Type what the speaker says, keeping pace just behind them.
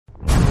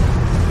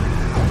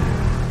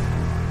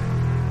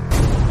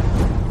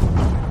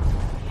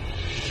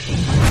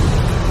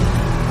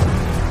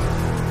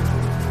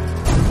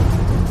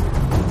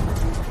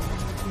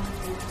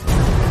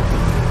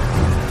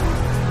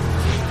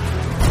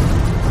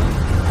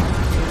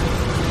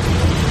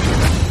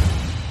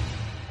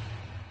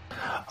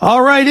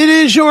All right, it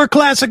is your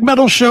Classic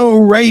Metal Show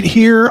right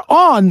here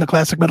on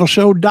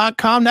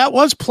theclassicmetalshow.com. That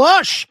was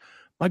Plush,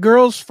 my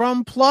girls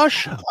from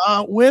Plush,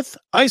 with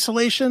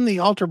Isolation, the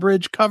Alter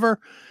Bridge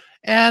cover.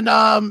 And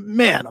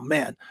man, oh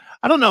man,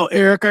 I don't know,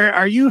 Eric,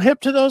 are you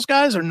hip to those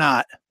guys or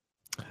not?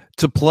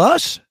 To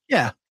Plush?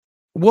 Yeah.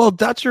 Well,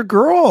 that's your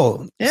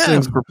girl. Yeah.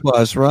 Sings for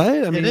Plush,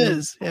 right? It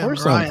is. Of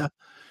course, Mariah.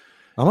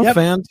 I'm a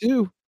fan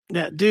too.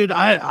 Yeah, dude,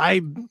 I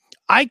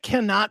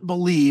cannot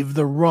believe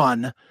the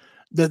run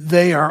that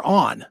they are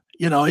on.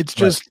 You know, it's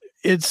just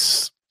they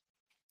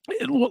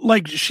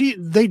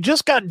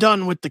just got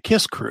done with the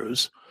Kiss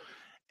Cruise,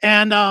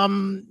 and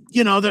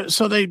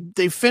so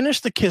they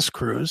finished the Kiss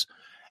Cruise,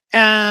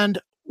 and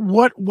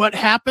what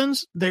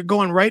happens? They're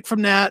going right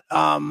from that.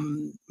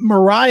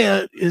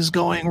 Mariah is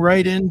going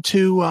right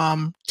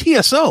into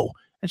TSO,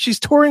 and she's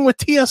touring with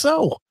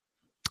TSO.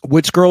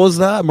 Which girl is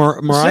that?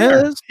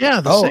 Mariah is?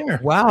 Yeah, the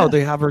singer. Wow, yeah.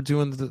 They have her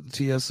doing the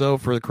TSO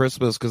for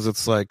Christmas because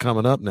it's like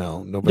coming up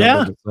now.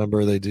 November,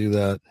 December, they do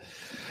that.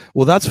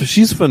 Well,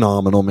 she's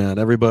phenomenal, man.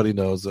 Everybody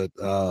knows that.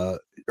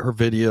 Her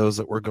videos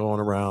that were going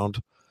around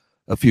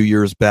a few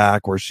years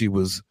back where she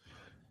was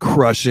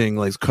crushing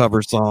like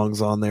cover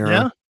songs on there.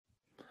 Yeah.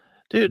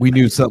 Dude, we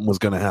knew something was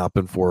going to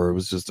happen for her. It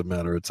was just a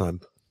matter of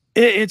time.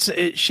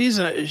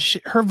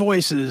 Her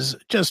voice is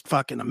just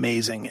fucking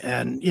amazing.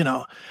 And,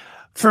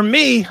 for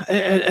me,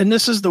 and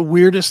this is the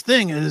weirdest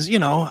thing is,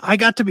 I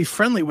got to be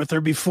friendly with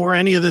her before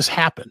any of this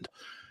happened.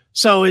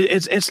 So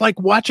it's like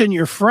watching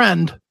your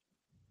friend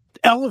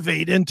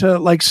elevate into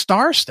like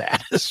star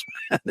status.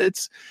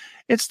 It's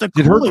the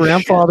Did her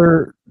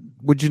grandfather,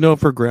 would you know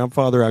if her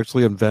grandfather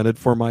actually invented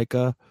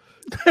Formica?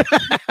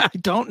 I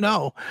don't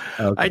know.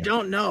 Okay. I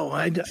don't know.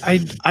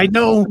 I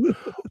know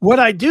what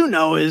I do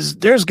know is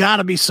there's got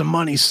to be some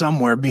money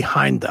somewhere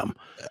behind them.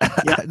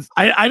 Yeah,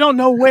 I don't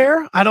know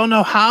where, I don't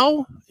know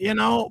how,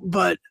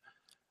 but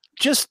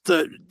just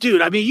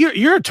dude, I mean,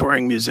 you're a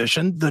touring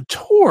musician. The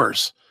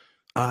tours,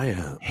 I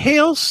am.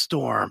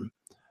 Hailstorm,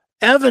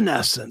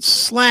 Evanescence,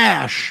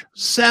 Slash,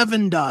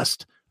 Seven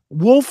Dust,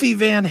 Wolfie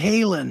Van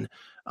Halen.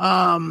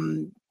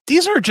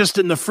 These are just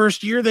in the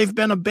first year they've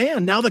been a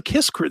band. Now the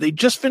Kiss Crew, they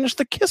just finished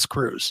the Kiss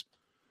Cruise.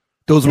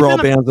 Those were all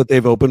bands that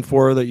they've opened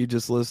for that you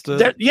just listed?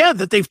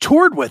 That they've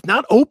toured with,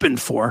 not opened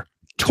for,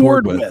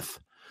 toured with.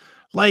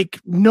 Like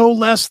no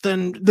less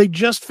than they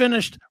just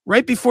finished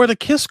right before the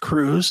Kiss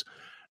Cruise.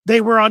 They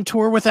were on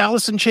tour with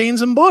Alice in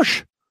Chains and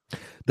Bush.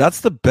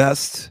 That's the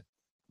best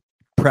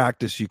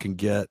practice you can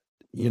get,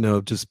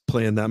 just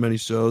playing that many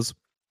shows.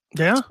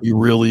 Yeah. You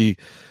really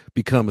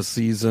become a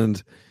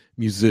seasoned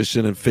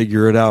musician and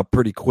figure it out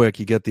pretty quick.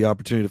 You get the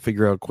opportunity to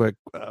figure out quick,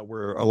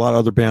 where a lot of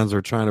other bands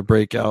are trying to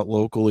break out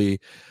locally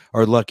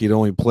are lucky to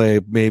only play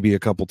maybe a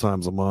couple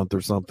times a month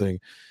or something.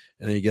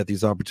 And then you get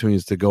these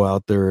opportunities to go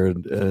out there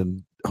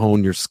and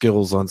hone your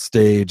skills on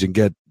stage and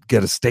get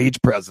a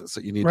stage presence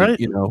that you need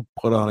to,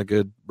 put on a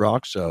good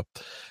rock show.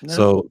 Yeah.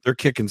 So they're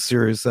kicking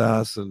serious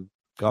ass, and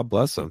God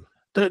bless them.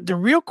 The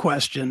real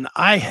question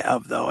I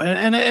have though,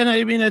 and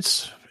I mean,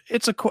 it's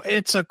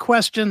a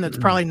question that's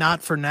probably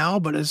not for now,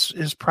 but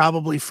is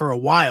probably for a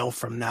while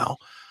from now.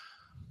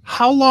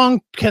 How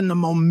long can the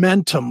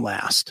momentum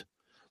last?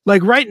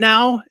 Like right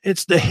now,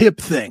 it's the hip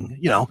thing,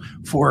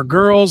 for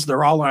girls,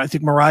 they're all, I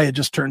think Mariah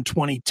just turned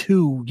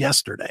 22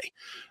 yesterday.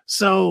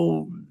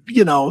 So,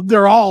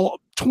 they're all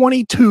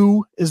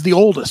 22 is the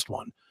oldest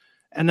one.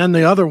 And then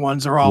the other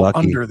ones are all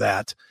under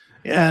that.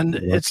 And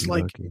it's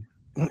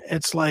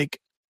like,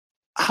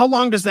 how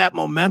long does that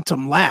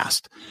momentum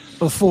last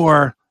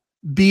before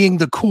being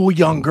the cool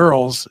young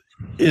girls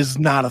is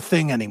not a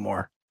thing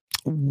anymore?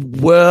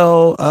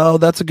 Well,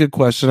 that's a good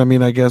question. I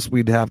mean, I guess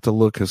we'd have to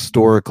look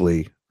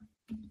historically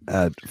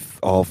at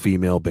all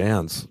female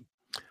bands.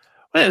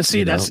 Well,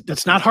 see,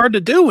 that's not hard to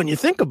do when you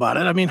think about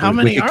it. I mean, how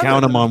many we could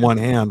count them on one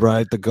hand,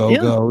 right? The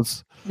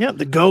Go-Go's. Yeah,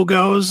 the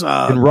Go-Go's.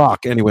 And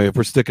rock, anyway, if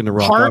we're sticking to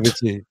rock.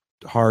 Obviously,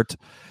 Heart,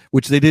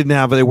 which they didn't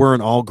have, but they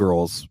weren't all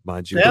girls,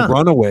 mind you. Yeah. The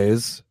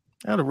Runaways.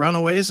 Yeah, the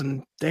Runaways,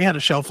 and they had a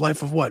shelf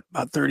life of what,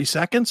 about 30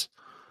 seconds?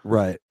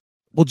 Right.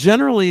 Well,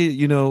 generally,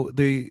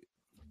 they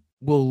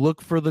will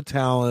look for the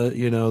talent,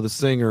 the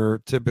singer,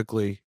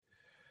 typically.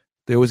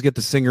 They always get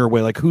the singer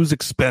away, like who's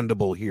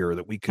expendable here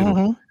that we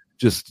can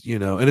just,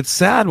 and it's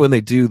sad when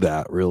they do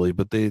that, really,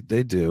 but they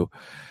do.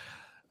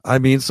 I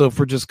mean, so if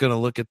we're just going to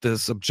look at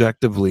this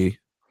objectively,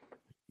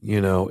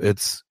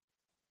 it's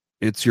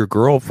your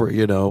girl for,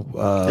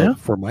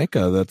 for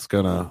Micah that's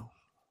going to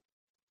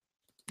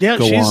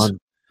go on.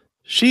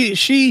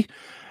 She,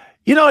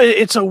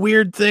 it's a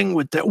weird thing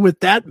with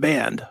that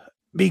band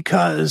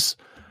because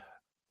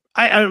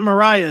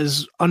Mariah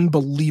is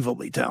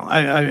unbelievably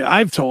talented.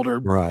 I've told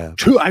her, Mariah.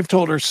 I've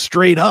told her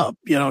straight up,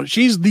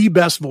 she's the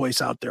best voice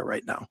out there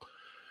right now.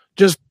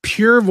 Just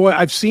pure voice.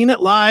 I've seen it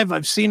live.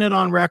 I've seen it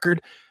on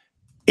record.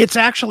 It's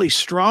actually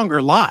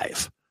stronger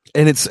live.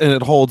 And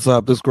it holds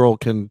up. This girl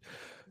can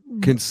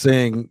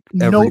sing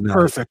every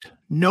night.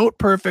 Note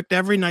perfect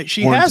every night.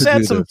 She has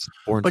had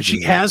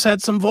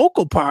some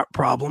vocal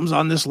problems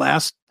on this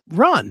last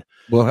run.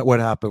 Well, what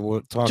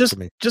happened? Talk to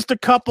me. Just a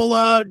couple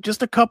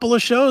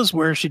of shows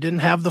where she didn't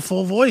have the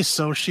full voice,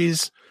 so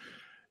she's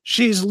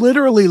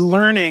literally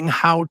learning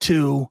how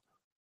to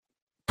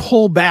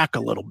pull back a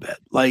little bit,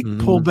 like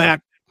pull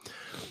back.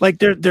 Like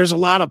there's a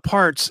lot of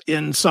parts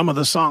in some of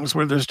the songs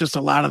where there's just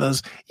a lot of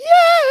those,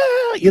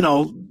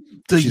 the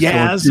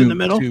yas in the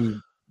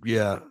middle.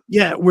 Yeah,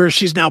 where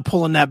she's now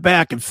pulling that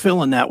back and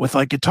filling that with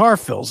like guitar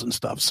fills and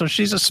stuff. So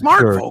she's a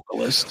smart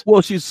vocalist.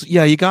 Well,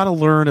 you got to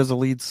learn as a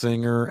lead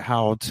singer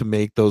how to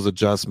make those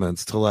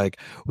adjustments to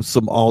like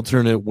some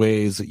alternate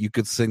ways that you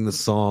could sing the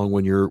song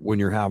when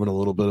you're having a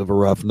little bit of a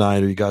rough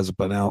night or you guys have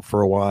been out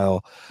for a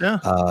while.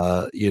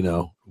 Yeah.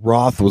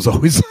 Roth was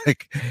always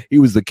like, he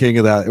was the king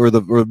of that,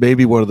 or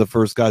maybe one of the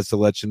first guys to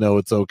let you know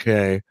it's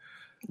okay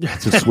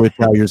to switch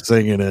how you're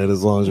singing it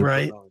as long as you're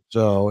right. on the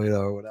show,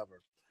 or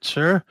whatever.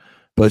 Sure.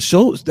 But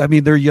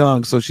they're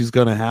young, so she's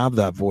going to have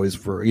that voice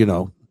for,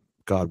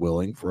 God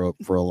willing, for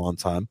a long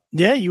time.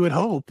 Yeah, you would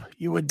hope.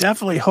 You would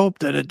definitely hope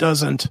that it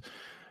doesn't,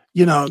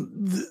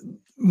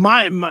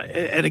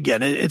 and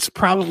again, it's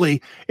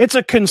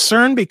a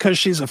concern because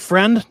she's a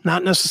friend,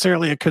 not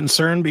necessarily a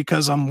concern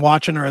because I'm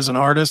watching her as an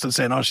artist and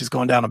saying, oh, she's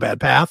going down a bad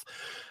path.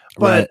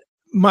 But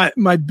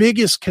my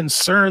biggest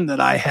concern that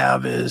I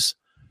have is,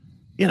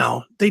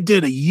 they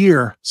did a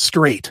year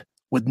straight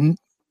with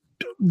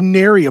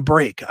nary a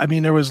break. I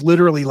mean, there was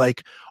literally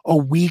like a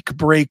week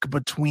break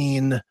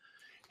between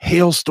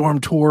Hailstorm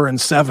tour and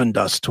Seven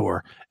Dust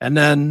tour, and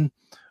then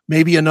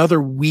maybe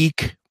another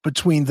week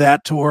between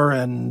that tour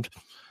and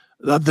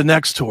the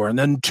next tour, and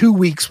then 2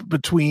 weeks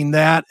between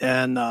that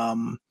and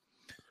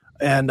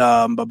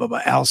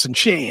Alice in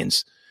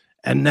Chains,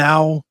 and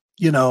now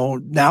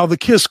the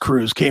Kiss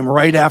Cruise came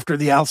right after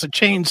the Alice in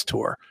Chains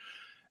tour.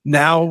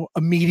 Now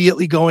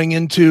immediately going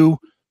into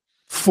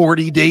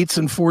 40 dates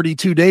in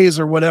 42 days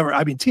or whatever.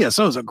 I mean,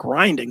 TSO is a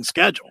grinding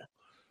schedule.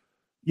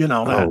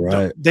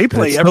 They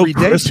play every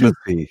day.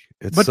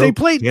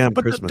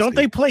 Don't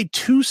they play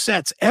 2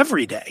 sets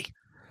every day?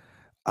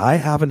 I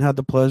haven't had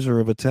the pleasure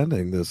of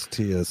attending this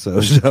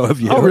TSO show. Have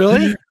you? Oh,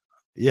 really?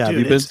 Yeah. Dude,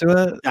 have you been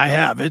to it? I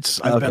have.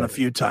 I've been a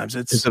few times.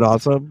 Is it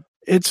awesome?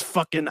 It's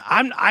fucking.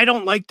 I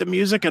don't like the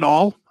music at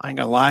all. I ain't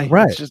gonna lie.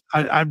 Right. It's just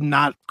I'm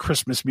not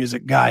Christmas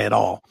music guy at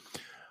all.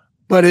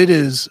 But it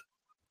is.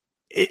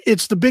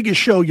 It's the biggest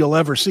show you'll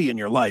ever see in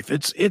your life.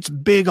 It's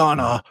big on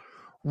a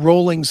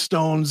Rolling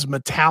Stones,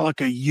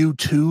 Metallica,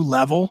 U2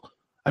 level.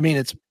 I mean,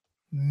 it's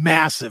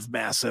massive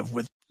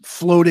with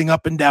floating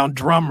up and down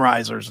drum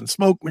risers and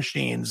smoke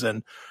machines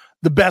and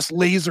the best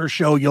laser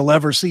show you'll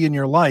ever see in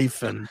your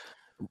life. And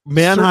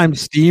Mannheim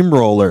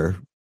Steamroller.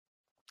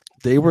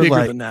 They were bigger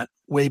like than that,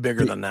 way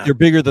bigger than that. They're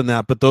bigger than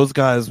that, but those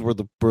guys were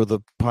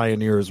the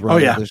pioneers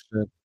running this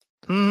shit.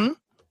 Mm-hmm.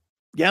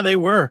 Yeah, they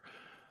were.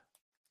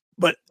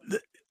 But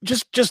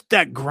just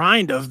that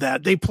grind of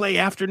that, they play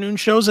afternoon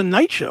shows and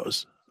night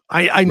shows.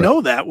 I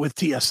know that with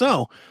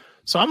TSO.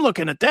 So I'm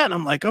looking at that and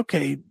I'm like,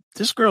 okay,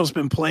 this girl's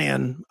been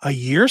playing a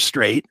year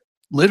straight,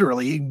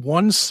 literally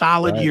one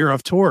solid year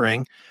of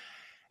touring,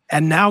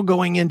 and now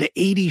going into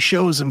 80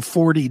 shows in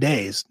 40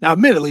 days. Now,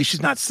 admittedly,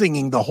 she's not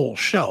singing the whole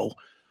show.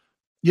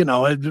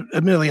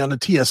 Admittedly on the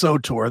TSO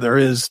tour, there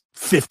is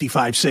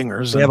 55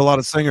 singers. They have a lot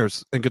of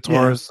singers and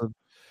guitarists and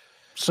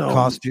so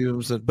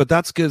costumes, but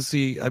that's good.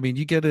 See, I mean,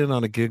 you get in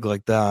on a gig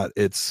like that,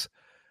 it's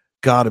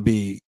got to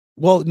be.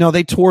 Well, no,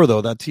 they tour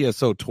though. That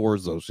TSO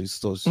tours though. She's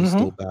still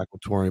back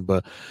with touring,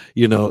 but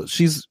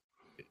she's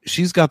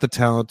got the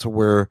talent to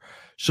where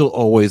she'll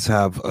always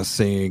have a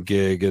singing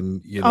gig,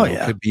 and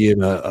could be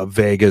in a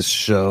Vegas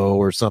show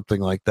or something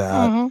like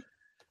that,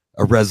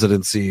 a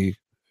residency,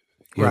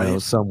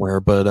 somewhere.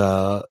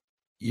 But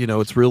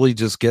it's really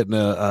just getting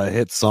a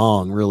hit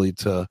song, really,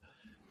 to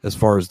as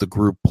far as the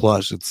group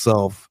plush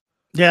itself.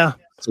 Yeah,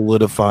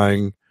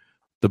 solidifying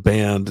the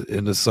band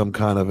into some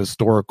kind of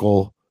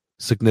historical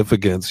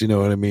significance. You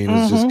know what I mean?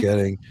 It's just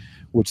getting,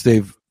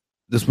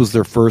 this was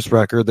their first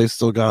record. They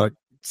still got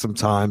some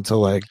time to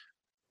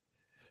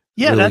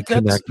really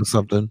connect to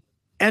something.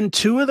 And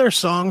 2 of their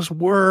songs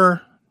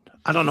were,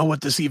 I don't know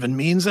what this even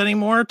means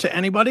anymore to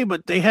anybody,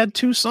 but they had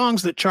 2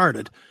 songs that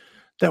charted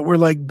that were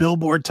like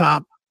Billboard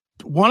top.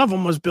 One of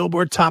them was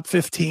Billboard top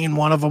 15.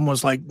 One of them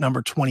was like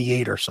number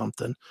 28 or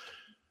something.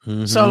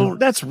 So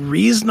that's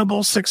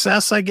reasonable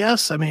success, I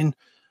guess. I mean,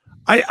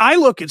 I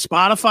look at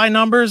Spotify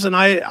numbers and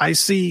I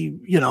see,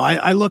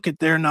 I look at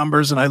their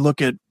numbers and I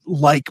look at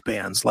like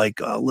bands like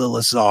Lil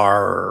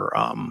Azar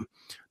or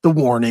The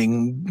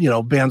Warning,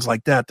 bands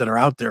like that are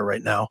out there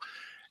right now.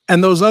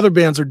 And those other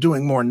bands are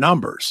doing more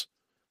numbers.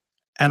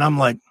 And I'm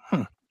like,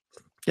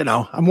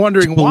 I'm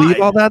wondering why.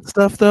 Believe all that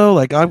stuff though?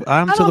 Like I'm to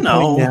the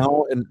point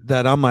now and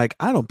that I'm like,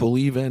 I don't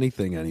believe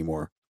anything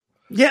anymore.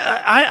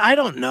 Yeah, I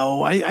don't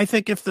know. I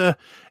think if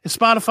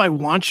Spotify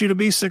wants you to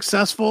be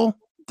successful,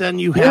 then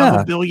you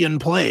have a billion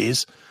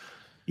plays,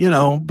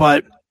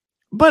 but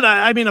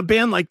I mean, a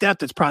band like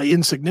that's probably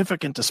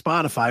insignificant to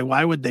Spotify.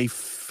 Why would they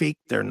fake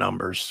their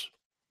numbers?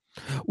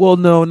 Well,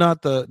 no,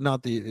 not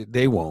the,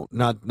 they won't,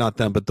 not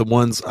them, but the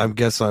ones I'm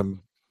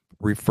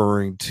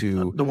referring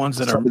to the ones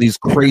that some are of these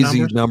crazy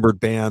numbers? numbered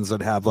bands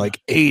that have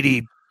like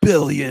 80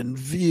 billion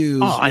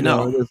views. Oh, I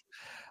know.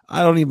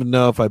 I don't even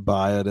know if I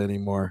buy it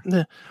anymore.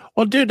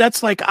 Well, dude,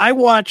 that's like I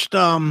watched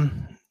I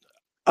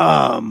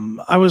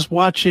was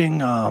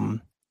watching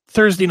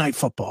Thursday Night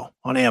Football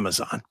on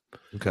Amazon.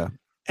 Okay.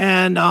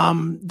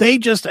 And they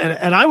just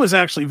and I was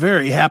actually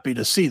very happy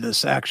to see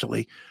this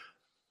actually.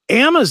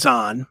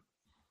 Amazon,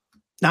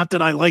 not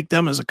that I like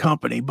them as a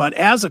company, but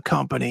as a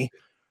company,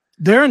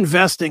 they're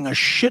investing a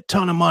shit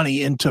ton of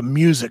money into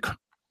music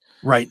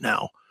right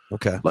now.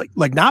 Okay.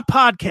 Like not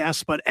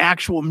podcasts, but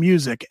actual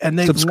music. And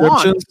they've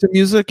subscriptions to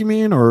music, you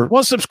mean? Or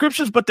well,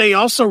 subscriptions, but they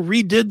also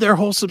redid their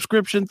whole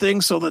subscription thing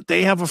so that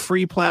they have a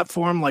free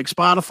platform like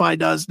Spotify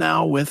does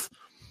now with,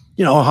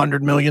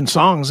 100 million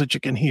songs that you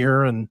can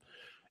hear. And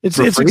it's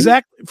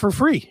exactly for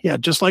free. Yeah.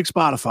 Just like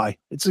Spotify.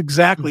 It's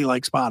exactly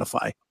like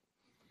Spotify.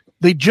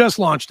 They just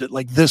launched it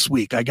like this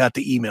week. I got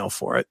the email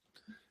for it.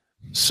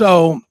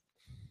 So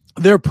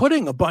they're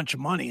putting a bunch of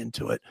money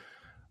into it.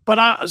 But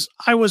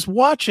I was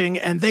watching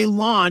and they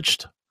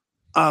launched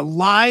a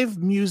live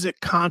music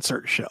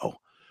concert show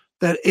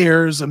that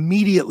airs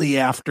immediately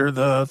after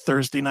the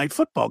Thursday night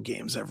football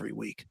games every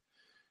week.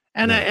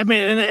 And yeah. I mean,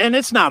 and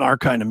it's not our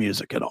kind of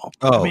music at all.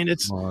 Oh, I mean,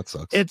 that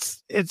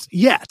sucks. it's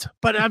yet,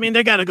 but I mean,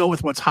 they got to go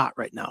with what's hot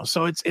right now.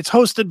 So it's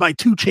hosted by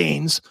 2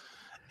 Chainz,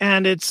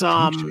 and it's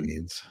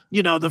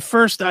the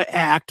first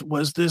act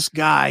was this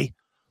guy,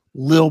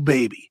 Lil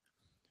Baby,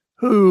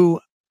 who,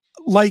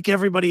 like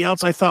everybody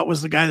else, I thought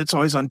was the guy that's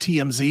always on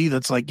TMZ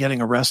that's like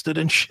getting arrested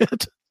and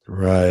shit.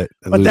 Right.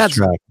 But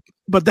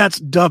that's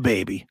Da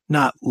Baby,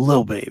 not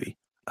Lil Baby.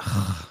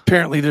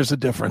 Apparently there's a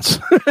difference.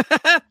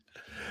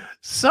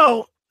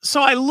 So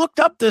I looked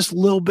up this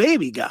Lil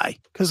Baby guy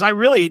because I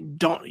really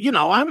don't,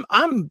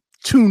 I'm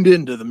tuned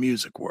into the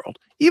music world,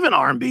 even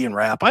R&B and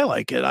rap. I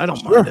like it. I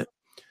don't mind it.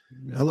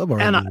 I love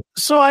R&B. And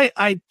so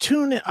I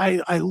tune it.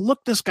 I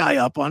looked this guy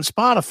up on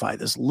Spotify,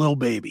 this Lil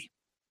Baby.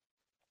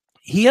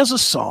 He has a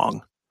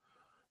song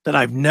that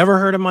I've never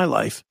heard in my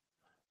life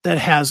that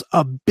has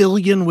 1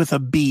 billion with a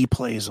B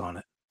plays on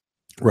it.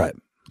 Right.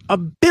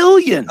 1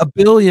 billion. 1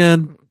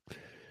 billion.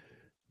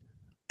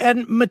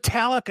 And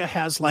Metallica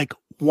has like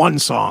 1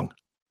 song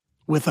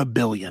with 1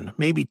 billion,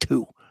 maybe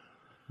 2.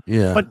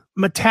 Yeah. But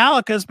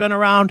Metallica's been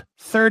around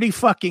 30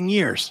 fucking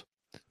years.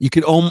 You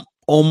could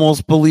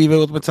almost believe it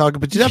with Metallica,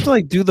 but you have to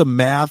like do the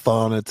math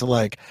on it to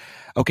like,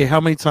 okay,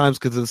 how many times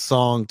could this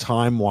song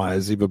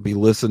time-wise even be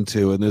listened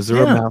to? And is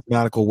there a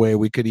mathematical way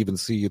we could even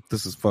see if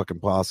this is fucking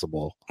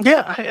possible?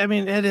 Yeah, I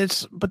mean,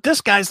 it's, but this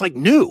guy's like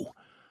new.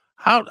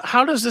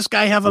 How does this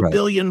guy have 1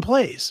 billion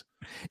plays?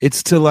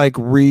 It's to like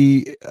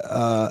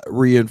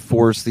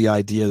reinforce the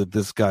idea that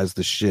this guy's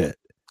the shit.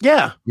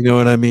 Yeah. You know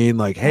what I mean?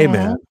 Like, hey,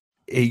 man,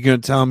 are you going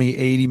to tell me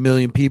 80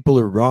 million people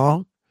are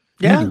wrong?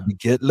 Yeah. You need to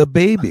get the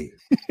baby.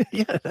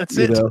 Yeah, that's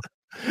it.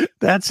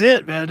 That's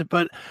it, man.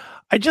 But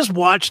I just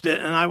watched it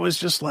and I was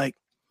just like,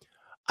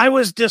 I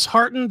was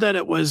disheartened that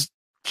it was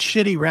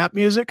shitty rap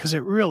music because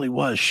it really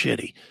was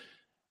shitty.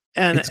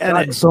 And it's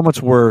gotten so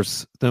much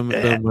worse than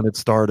when it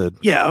started.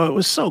 Yeah, it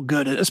was so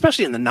good,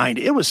 especially in the 90s.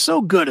 It was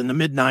so good in the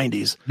mid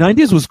 90s.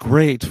 90s was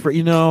great for,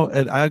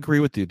 and I agree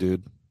with you,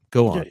 dude.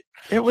 Go on.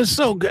 It was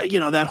so good.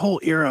 That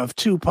whole era of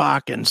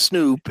Tupac and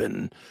Snoop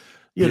and,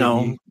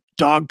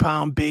 Dog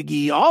Pound,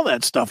 Biggie, all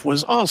that stuff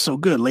was all so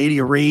good. Lady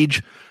of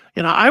Rage.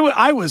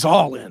 I was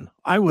all in.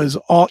 I was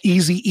all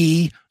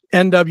Eazy-E,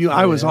 NW.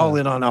 I was all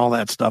in on all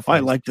that stuff. I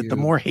liked it. The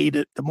more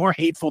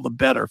hateful, the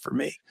better for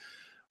me.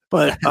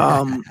 But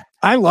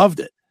I loved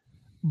it.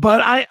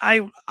 But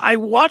I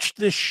watched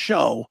this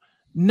show.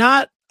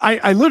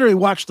 I literally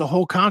watched the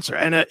whole concert,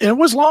 and it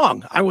was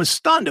long. I was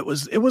stunned. It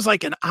was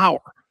like an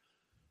hour,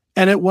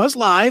 and it was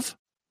live.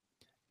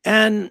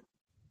 And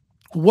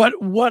what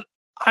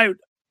I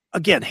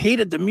again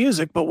hated the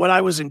music, but what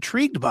I was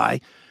intrigued by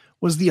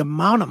was the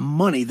amount of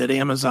money that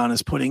Amazon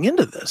is putting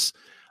into this.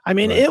 I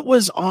mean, it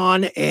was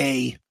on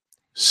a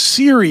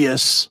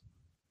serious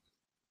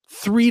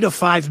 $3 to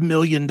 $5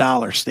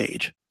 million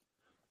stage.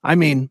 I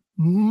mean,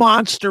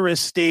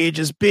 monstrous stage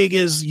as big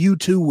as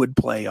U2 would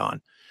play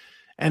on.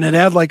 And it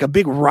had like a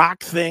big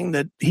rock thing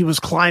that he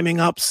was climbing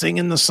up,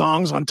 singing the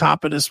songs on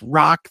top of this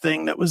rock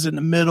thing that was in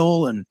the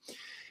middle. And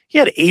he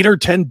had 8 or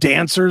 10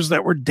 dancers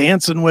that were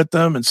dancing with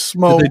them and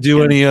smoke. Did they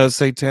do any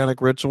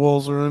satanic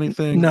rituals or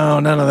anything? No,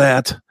 none of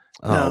that.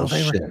 Oh, no,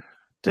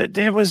 shit.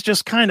 It was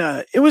just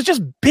it was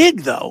just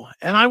big though.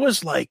 And I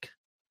was like,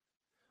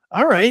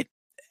 all right,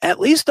 at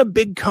least a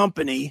big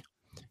company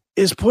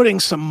is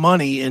putting some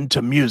money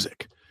into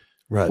music,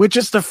 right? Which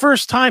is the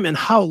first time in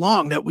how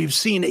long that we've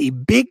seen a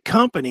big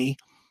company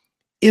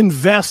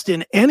invest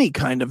in any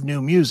kind of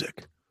new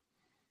music.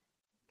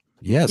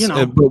 Yes.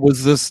 But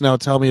was this, now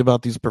tell me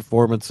about these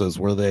performances.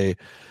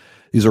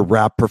 These are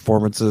rap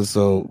performances.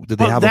 So did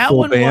they have a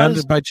full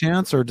band by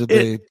chance, or did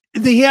they?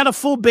 They had a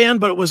full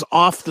band, but it was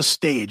off the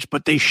stage,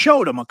 but they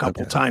showed them a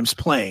couple times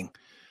playing.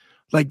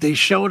 Like they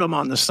showed him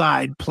on the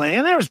side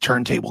playing. There was a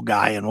turntable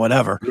guy and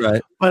whatever.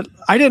 Right. But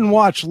I didn't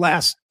watch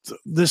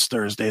this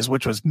Thursday's,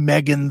 which was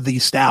Megan Thee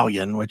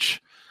Stallion,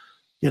 which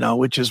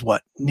which is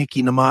what,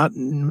 Nicki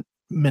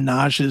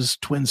Minaj's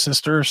twin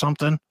sister or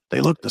something.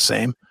 They look the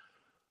same.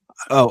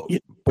 Oh,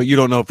 but you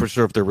don't know for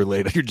sure if they're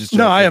related. You're just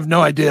no, I have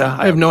no idea.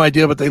 I have no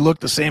idea, but they look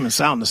the same and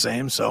sound the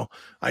same. So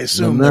I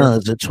assume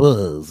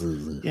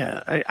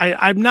Yeah,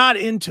 I'm not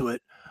into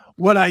it.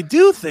 What I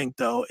do think,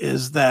 though,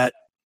 is that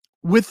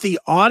with the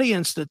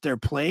audience that they're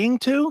playing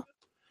to,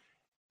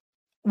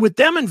 with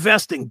them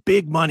investing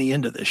big money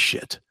into this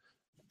shit,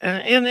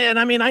 and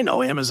I mean, I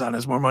know Amazon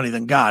has more money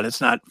than God. It's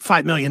not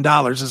 $5 million.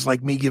 It's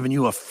like me giving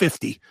you a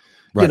 50.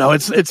 Right.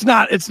 It's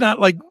not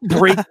like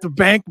break the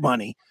bank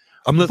money.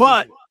 But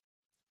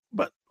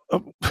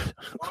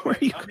where are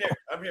you?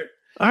 I'm here.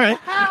 All right.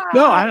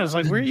 No, I was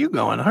like, where are you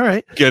going? All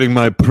right. Getting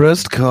my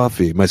pressed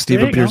coffee, my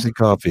Stephen Piercy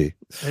coffee.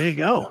 There you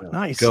go.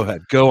 Nice. Go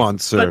ahead. Go on,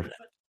 sir. But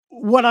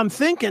what I'm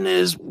thinking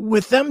is,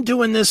 with them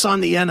doing this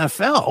on the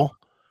NFL,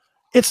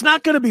 it's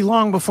not going to be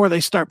long before they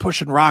start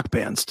pushing rock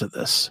bands to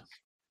this.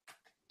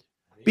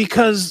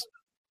 Because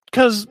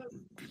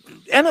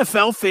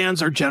NFL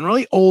fans are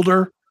generally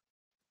older,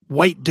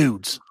 white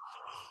dudes.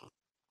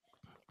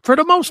 For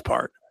the most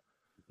part.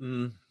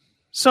 Mm.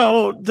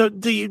 So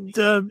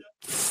the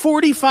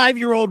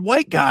 45-year-old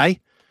white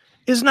guy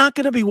is not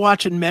going to be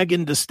watching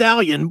Megan Thee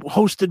Stallion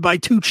hosted by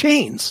 2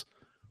 Chainz.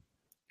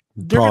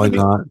 Probably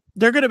not.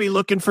 They're going to be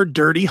looking for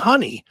Dirty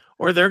Honey,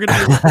 or they're going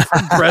to be looking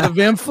for Greta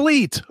Van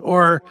Fleet,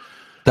 or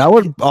that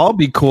would all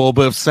be cool.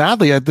 But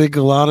sadly, I think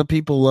a lot of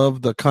people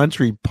love the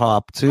country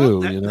pop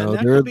too. That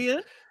could be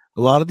it.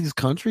 A lot of these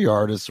country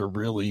artists are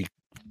really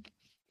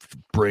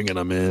bringing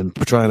them in,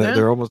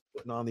 they're almost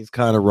putting on these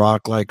kind of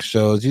rock like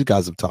shows. You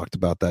guys have talked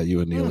about that,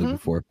 you and Neely,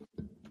 before.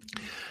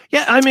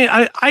 Yeah, I mean,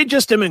 I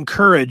just am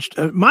encouraged.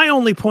 My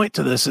only point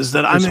to this is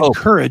that I'm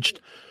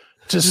encouraged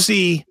to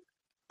see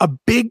a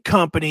big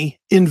company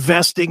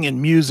investing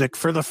in music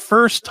for the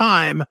first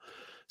time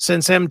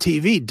since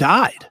MTV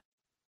died.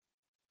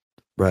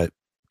 Right.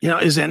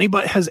 Since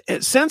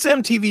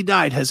MTV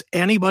died, has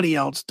anybody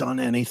else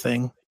done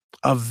anything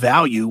of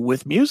value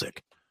with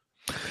music?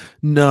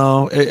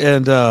 No,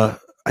 and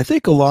I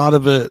think a lot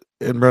of it,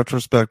 in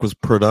retrospect, was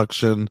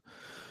production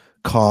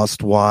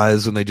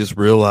cost-wise, and they just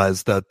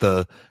realized that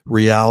the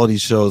reality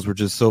shows were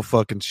just so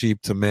fucking cheap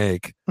to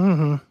make,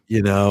 and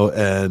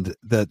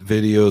that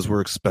videos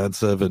were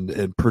expensive,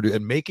 and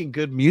making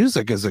good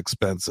music is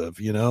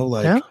expensive,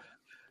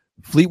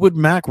 Fleetwood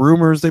Mac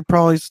rumors, they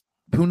probably,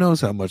 who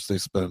knows how much they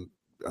spent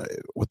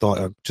with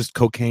all just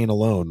cocaine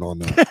alone on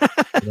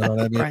that. You know what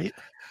I mean? Right.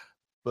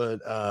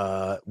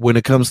 But when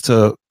it comes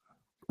to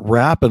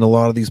rap and a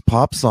lot of these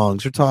pop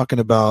songs, you're talking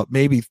about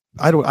maybe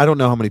I don't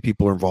know how many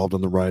people are involved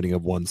in the writing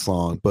of one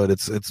song, but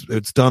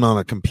it's done on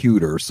a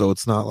computer, so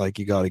it's not like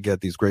you got to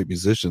get these great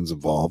musicians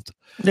involved.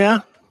 Yeah.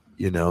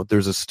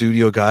 There's a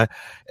studio guy,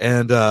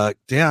 and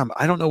damn,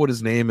 I don't know what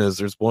his name is.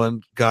 There's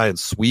one guy in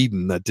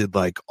Sweden that did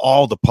like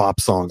all the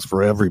pop songs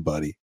for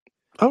everybody.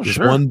 Oh, There's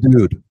sure. one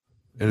dude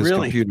in his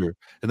computer,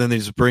 and then they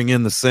just bring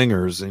in the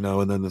singers, and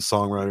then the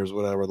songwriters,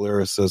 whatever,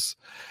 lyricists.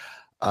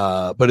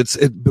 But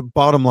the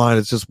bottom line,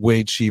 it's just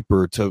way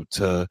cheaper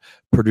to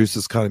produce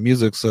this kind of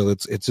music. So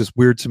it's just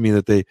weird to me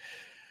that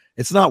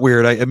it's not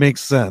weird. It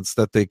makes sense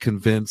that they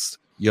convinced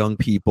young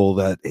people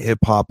that hip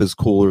hop is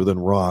cooler than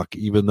rock,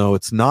 even though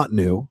it's not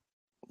new.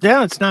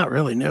 Yeah, it's not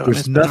really new.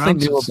 There's nothing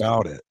new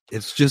about it.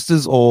 It's just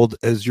as old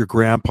as your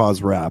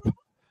grandpa's rap.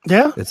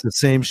 Yeah. It's the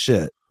same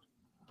shit.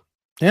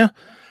 Yeah.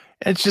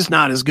 It's just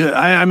not as good.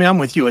 I mean, I'm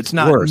with you. It's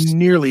not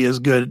nearly as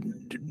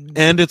good.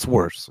 And it's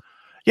worse.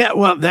 Yeah,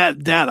 well,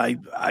 that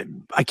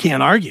I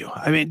can't argue.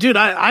 I mean, dude,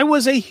 I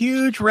was a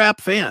huge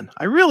rap fan.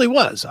 I really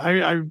was.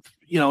 I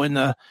in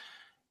the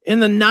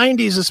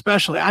 90s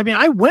especially. I mean,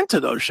 I went to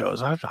those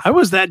shows. I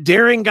was that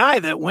daring guy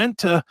that went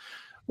to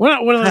one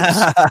of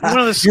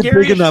the scariest.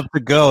 You're big enough to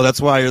go.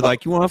 That's why you're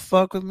like, you want to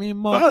fuck with me,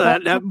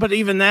 motherfucker? Well, but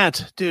even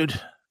that, dude,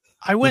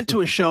 I went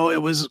to a show.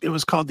 It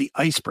was called the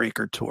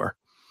Icebreaker Tour.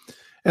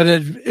 And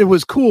it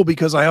was cool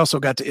because I also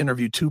got to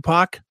interview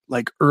Tupac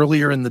like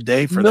earlier in the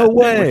day for that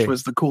thing, which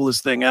was the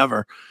coolest thing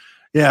ever.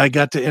 Yeah, I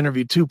got to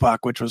interview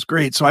Tupac, which was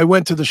great. So I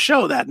went to the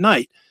show that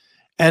night,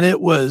 and it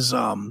was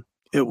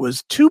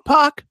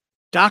Tupac,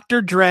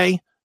 Dr.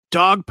 Dre,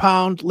 Dog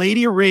Pound,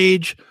 Lady of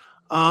Rage,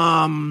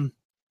 I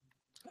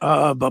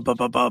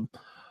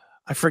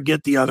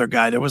forget the other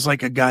guy. There was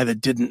like a guy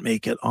that didn't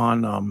make it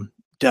on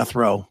Death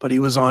Row, but he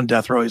was on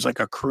Death Row. He's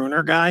like a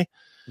crooner guy.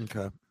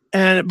 Okay.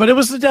 But it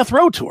was the Death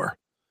Row tour.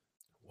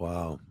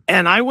 Wow.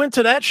 And I went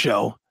to that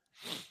show,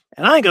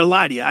 and I ain't gonna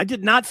lie to you, I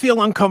did not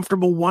feel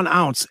uncomfortable 1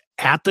 ounce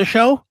at the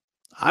show.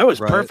 I was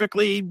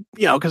perfectly,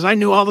 because I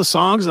knew all the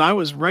songs, and I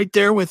was right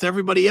there with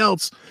everybody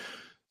else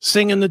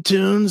singing the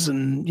tunes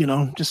and,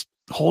 just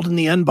holding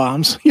the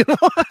N-bombs, But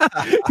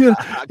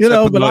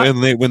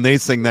when they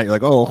sing that, you're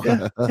like, oh.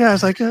 Yeah, I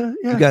was like, you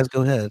guys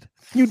go ahead.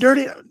 You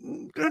dirty,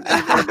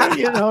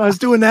 I was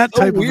doing that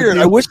type of weird.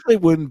 I wish they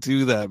wouldn't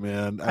do that,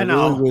 man. I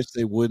know. Really wish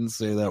they wouldn't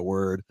say that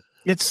word.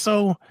 It's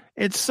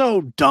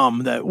so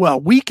dumb that,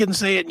 we can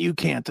say it and you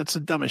can't. That's the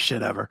dumbest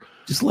shit ever.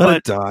 Just let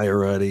it die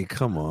already.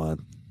 Come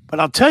on. But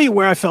I'll tell you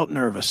where I felt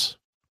nervous.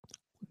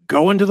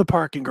 going to the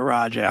parking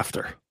garage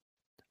after.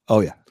 Oh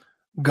yeah.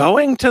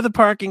 Going to the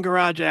parking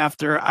garage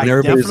after. And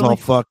everybody's all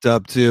fucked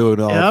up too,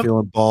 and all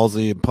feeling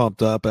ballsy and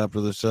pumped up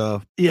after the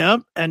show.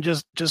 Yep. And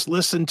just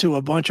listen to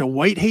a bunch of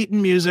white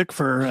hating music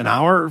for an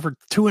hour, for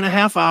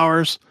 2.5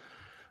 hours.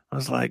 I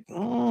was like,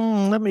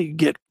 let me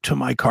get to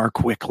my car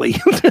quickly.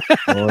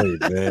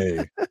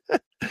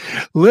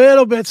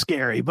 Little bit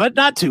scary, but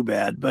not too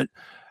bad. But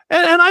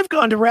and I've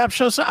gone to rap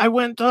shows. I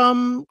went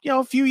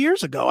a few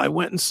years ago. I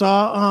went and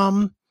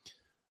saw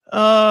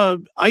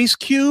Ice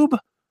Cube.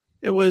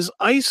 It was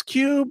Ice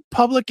Cube,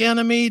 Public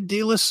Enemy,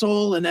 De La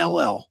Soul, and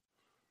LL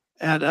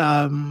at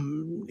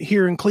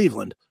here in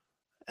Cleveland.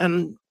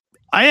 And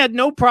I had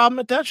no problem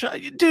at that show.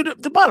 Dude,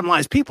 the bottom line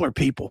is people are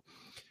people.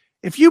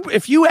 If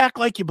you act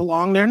like you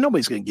belong there,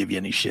 nobody's going to give you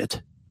any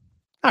shit.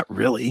 Not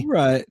really.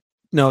 Right.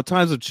 No,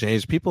 times have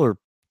changed.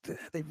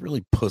 They've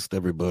really pussed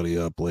everybody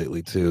up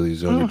lately too.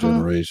 These younger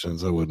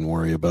generations. I wouldn't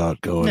worry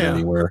about going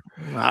anywhere.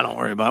 I don't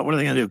worry about it. What are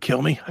they going to do?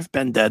 Kill me? I've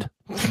been dead.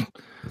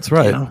 That's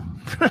right. You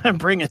know?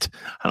 Bring it.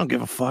 I don't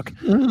give a fuck.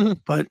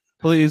 But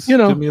please,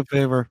 do me a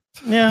favor.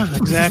 Yeah,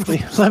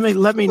 exactly.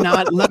 let me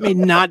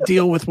not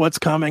deal with what's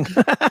coming.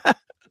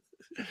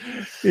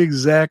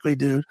 Exactly,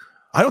 dude.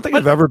 I don't think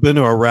I've ever been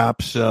to a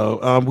rap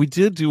show. We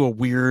did do a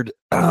weird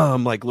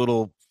like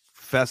little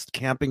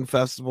camping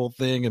festival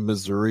thing in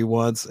Missouri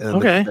once,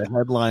 and the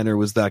headliner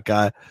was that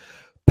guy.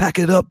 Pack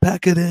it up,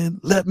 pack it in,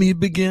 let me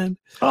begin.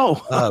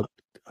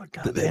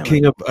 The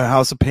King of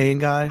House of Pain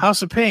guy.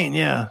 House of Pain,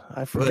 yeah.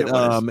 I forget.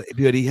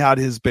 But he had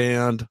his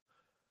band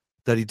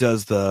that he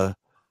does the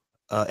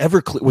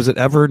Everclear. Was it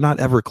not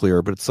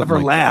Everclear, but it's something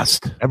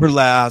Everlast. Like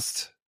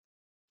Everlast.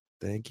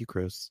 Thank you,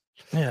 Chris.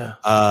 Yeah.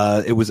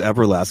 It was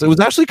Everlast. It was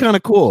actually kind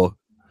of cool.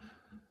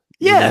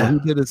 Yeah. He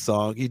did his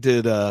song. He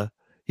did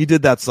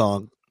that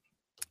song.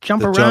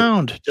 Jump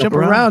around. Jump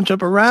around.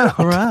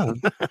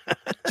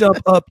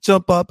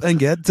 Jump up and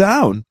get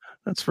down.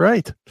 That's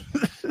right.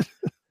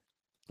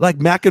 Like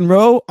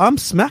McEnroe, I'm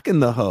smacking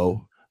the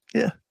hoe.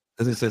 Yeah.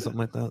 Does he say something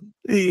like that?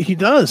 He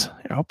does.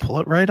 Here, I'll pull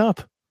it right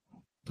up.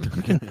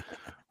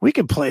 We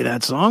can play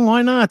that song.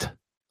 Why not?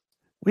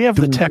 We have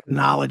the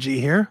technology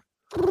here.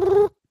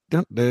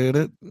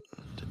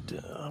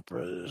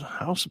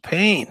 House of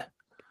Pain.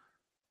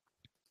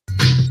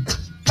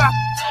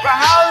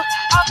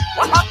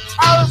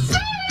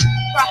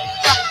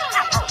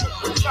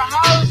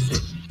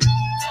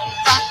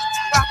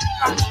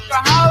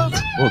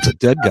 Oh, it's a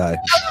dead guy.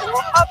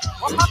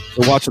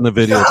 We're watching the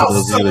video for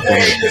those of you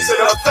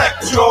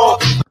that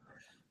don't.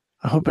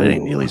 I hope it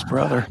ain't Neely's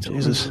brother.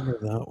 Jesus.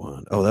 That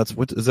one. Oh, that's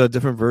what is that a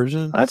different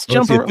version? Let's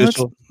jump around.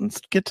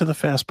 Let's get to the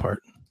fast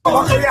part.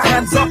 Throw your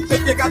hands up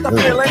if you got the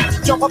feeling.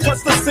 Jump up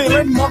touch the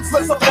ceiling. Months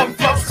of fun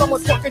flow.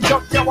 Someone's fucking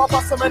junk. Yo, I'll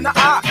bust them in the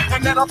eye.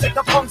 And then I'll take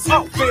the punks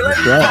out. Feeling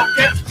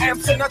funky.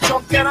 Amps in a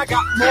trunk. And I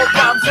got more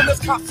rhymes than this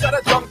cops at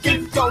a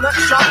Dunkin' Donut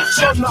shop.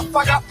 Sure enough,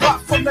 I got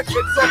pop from the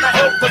kids on the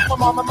hill. With my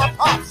mom and my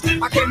pops.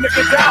 I came to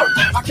get down.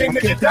 I came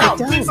to get down.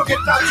 So get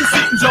out your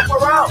seat and jump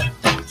around.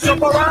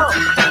 Jump around.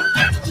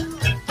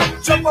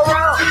 Jump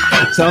around.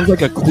 It sounds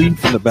like a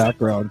queef in the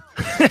background.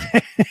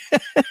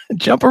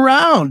 Jump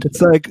around.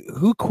 It's like,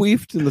 who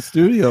queefed in the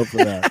studio for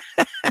that?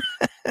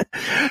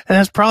 And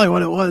that's probably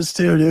what it was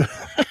too, dude.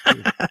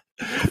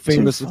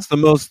 Famous. It's the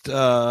most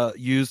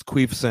used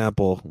queef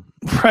sample,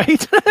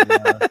 right?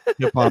 In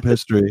hip hop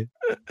history.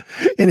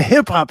 In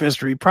hip hop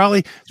history, it's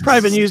probably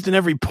been used in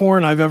every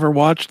porn I've ever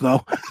watched,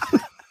 though.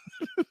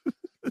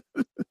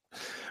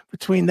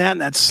 Between that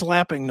and that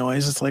slapping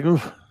noise, it's like,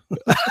 ooh.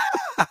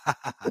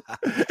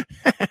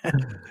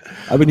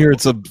 I've been hearing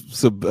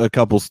a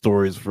couple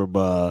stories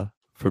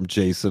from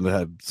Jason that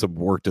had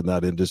worked in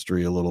that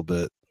industry a little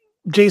bit.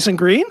 Jason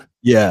Green?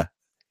 Yeah.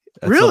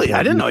 Really?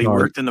 I didn't know he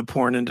worked in the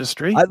porn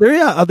industry.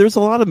 There's a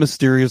lot of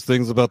mysterious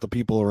things about the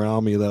people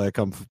around me that I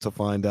come to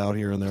find out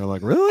here and there.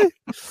 Like, really?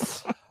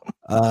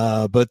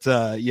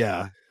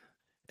 Yeah.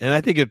 And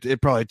I think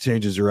it probably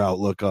changes your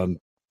outlook on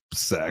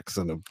sex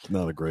in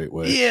not a great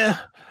way. Yeah.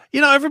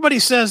 Everybody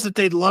says that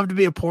they'd love to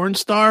be a porn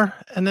star,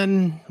 and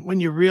then when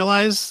you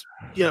realize,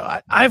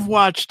 I've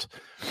watched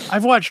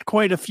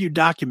quite a few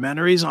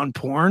documentaries on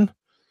porn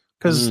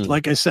because,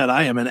 like I said,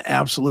 I am an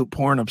absolute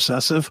porn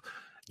obsessive,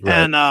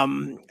 right.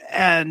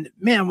 And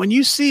man, when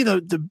you see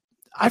the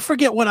I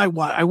forget what I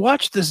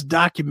watched this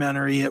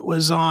documentary. It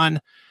was might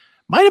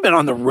have been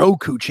on the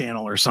Roku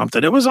channel or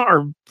something. It was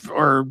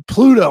or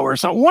Pluto or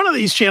something. One of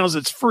these channels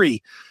that's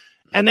free,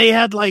 and they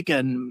had like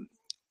a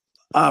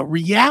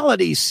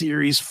reality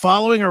series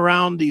following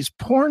around these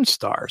porn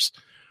stars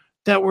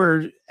they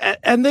were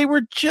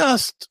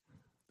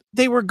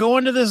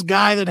going to this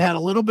guy that had a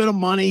little bit of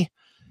money,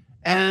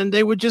 and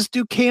they would just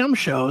do cam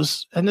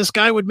shows, and this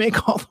guy would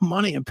make all the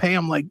money and pay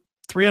him like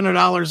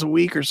 $300 a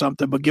week or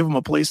something, but give him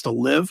a place to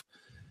live.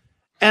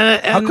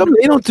 And how come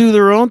they don't do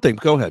their own thing?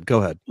 Go ahead.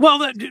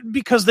 Well,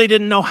 because they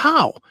didn't know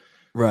how.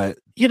 Right.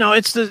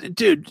 It's the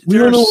dude. We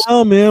don't know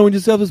how, man. We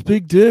just have this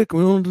big dick. We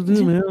don't know what to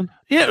do, man.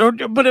 Yeah,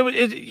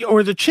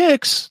 or the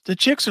chicks. The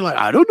chicks are like,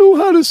 I don't know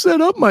how to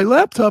set up my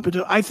laptop.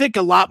 I think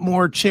a lot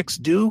more chicks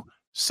do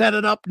set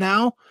it up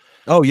now,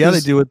 Oh yeah, they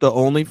do it. The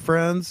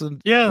OnlyFriends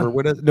and yeah, or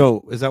what?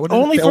 No, is that what?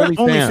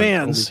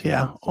 OnlyFans?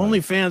 Yeah,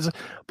 OnlyFans.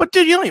 But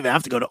dude, you don't even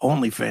have to go to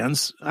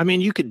OnlyFans. I mean,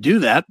 you could do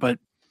that, but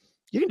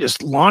you can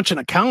just launch an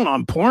account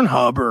on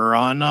Pornhub or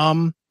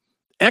on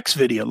X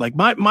Video. Like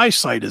my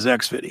site is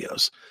X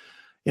Videos.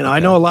 You know, okay. I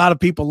know a lot of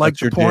people like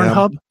the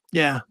Pornhub.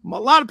 Yeah, a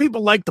lot of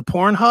people like the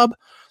Pornhub.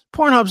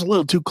 Pornhub's a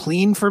little too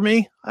clean for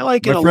me. I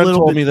like it a little bit. My friend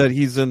told me that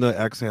he's in the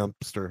X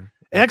Hamster.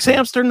 X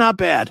Hamster, not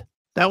bad.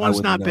 That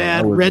one's not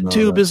bad.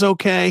 RedTube is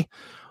okay.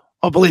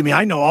 Oh, believe me,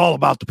 I know all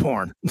about the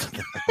porn.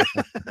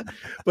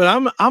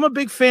 But I'm a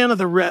big fan of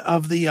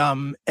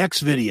the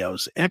X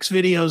Videos,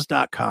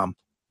 xvideos.com.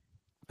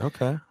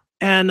 Okay.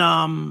 And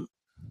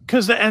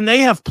they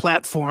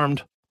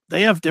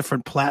have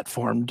different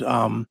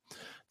platformed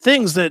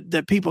things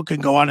that people can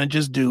go on and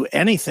just do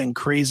anything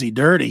crazy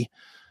dirty,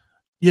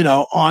 you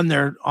know, on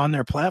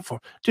their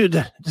platform.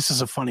 Dude, this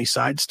is a funny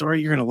side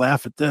story. You're going to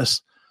laugh at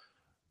this.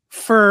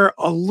 For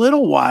a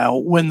little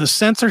while, when the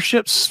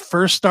censorships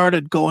first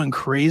started going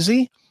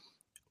crazy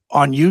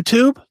on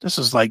YouTube, this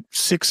is like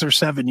 6 or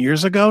 7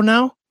 years ago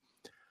now,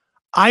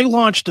 I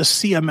launched a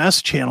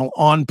CMS channel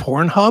on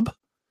Pornhub.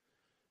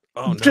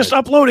 Oh, nice. Just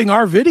uploading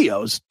our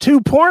videos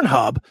to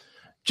Pornhub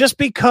just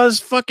because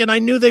fucking I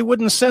knew they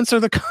wouldn't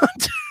censor the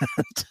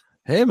content.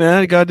 Hey,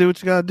 man, you got to do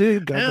what you got to do. You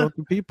got to go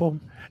through people.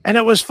 And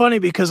it was funny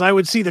because I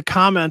would see the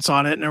comments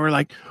on it and they were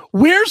like,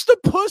 where's the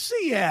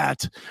pussy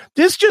at?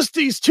 This just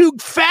these two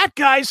fat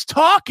guys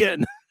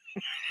talking.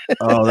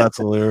 Oh, that's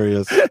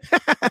hilarious.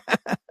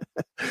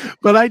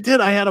 But I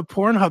had a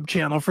Pornhub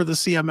channel for the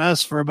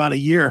CMS for about a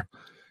year.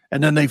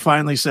 And then they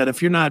finally said,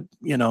 if you're not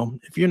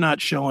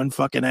showing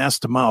fucking ass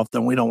to mouth,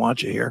 then we don't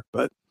want you here.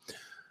 But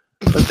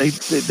they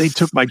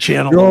took my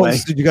channel away.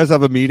 Did you guys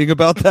have a meeting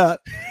about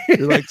that?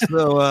 You're like,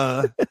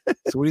 so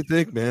what do you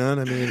think, man?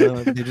 I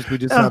mean, we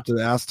just have to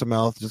ass to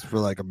mouth just for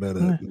like a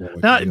minute.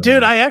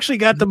 Dude, I actually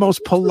got the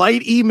most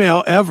polite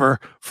email ever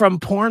from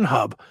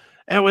Pornhub.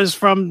 It was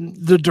from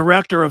the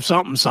director of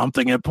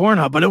something at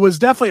Pornhub, but it was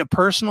definitely a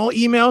personal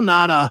email,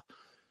 not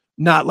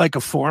like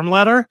a form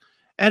letter.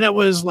 And it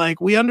was like,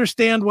 we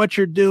understand what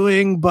you're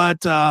doing,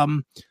 but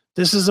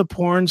this is a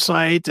porn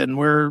site, and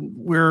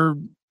we're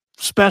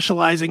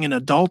specializing in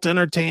adult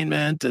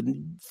entertainment,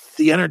 and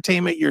the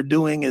entertainment you're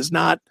doing is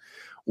not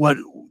what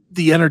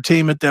the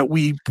entertainment that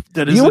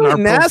is you in our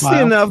nasty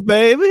profile. Enough,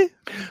 baby.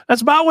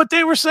 That's about what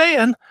they were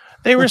saying.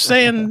 They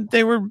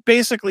were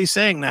basically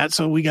saying that,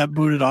 so we got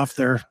booted off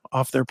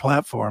their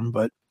platform.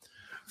 But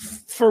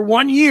for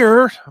 1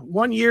 year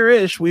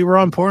ish, we were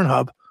on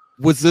Pornhub.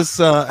 Was this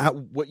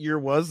what year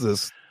was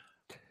this?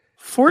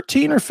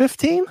 14 or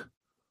 15?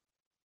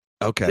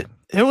 Okay.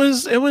 It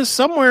was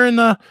somewhere in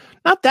the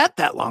not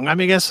that long. I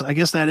mean, I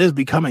guess that is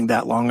becoming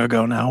that long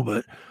ago now,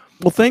 but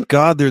well, thank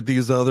God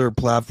these other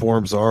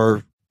platforms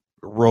are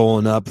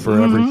rolling up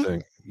for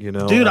everything, you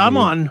know. Dude, I'm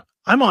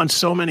on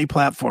so many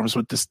platforms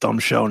with this dumb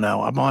show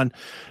now. I'm on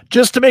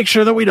just to make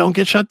sure that we don't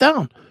get shut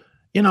down.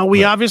 You know,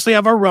 we obviously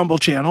have our Rumble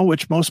channel,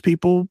 which most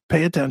people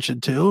pay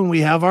attention to, and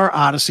we have our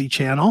Odyssey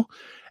channel,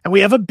 and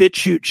we have a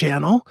BitChute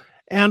channel,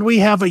 and we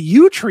have a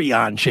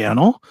Utreon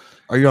channel.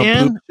 Are you on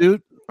Poop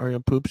Shoot? Are you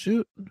on Poop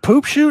Shoot?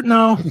 Poop Shoot?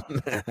 No,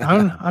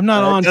 I'm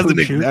not on Poop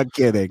Shoot. I'm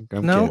kidding.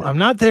 I'm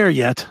not there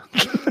yet.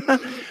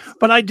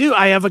 But I do.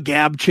 I have a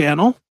Gab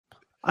channel.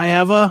 I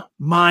have a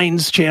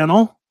Minds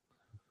channel.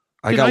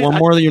 I got one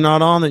more that you're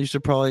not on that you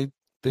should probably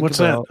think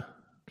what's about. That?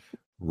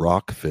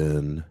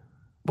 Rockfin.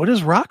 What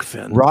is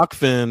Rockfin?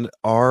 Rockfin,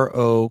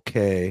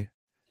 ROKFIN.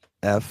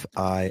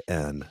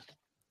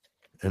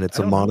 And it's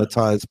a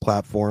monetized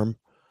platform.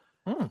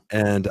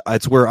 And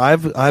it's where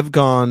I've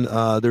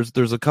gone.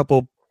 There's a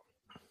couple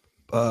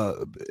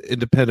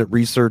independent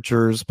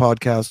researchers,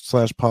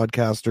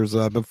 podcasters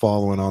that I've been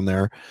following on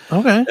there.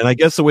 Okay. And I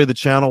guess the way the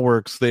channel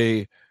works,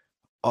 they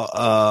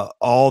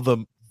all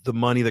the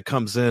money that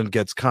comes in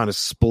gets kind of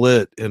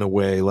split in a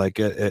way, like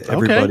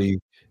everybody,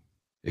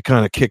 it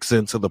kind of kicks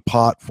into the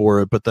pot for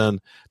it, but then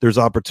there's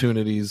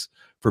opportunities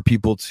for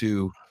people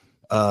to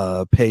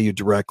pay you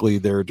directly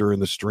there during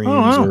the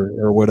streams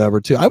or whatever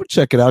too. I would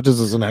check it out just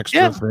as an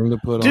extra thing to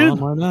put on.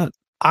 Why not?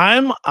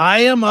 I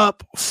am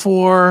up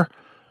for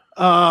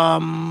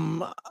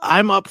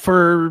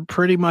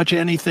pretty much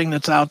anything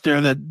that's out there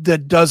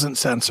that doesn't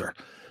censor.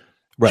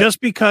 Right.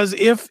 Just because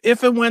if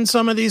and when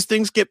some of these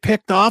things get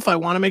picked off, I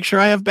want to make sure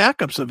I have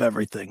backups of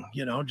everything.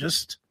 You know,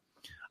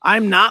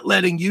 I'm not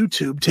letting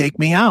YouTube take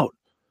me out.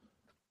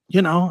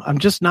 You know, I'm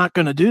just not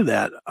going to do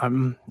that.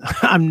 I'm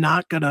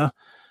not going to.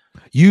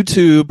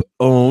 YouTube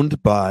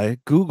owned by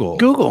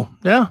Google.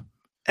 Yeah.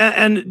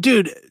 And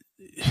dude,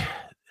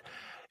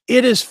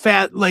 it is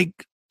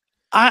like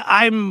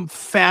I'm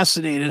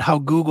fascinated how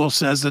Google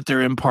says that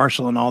they're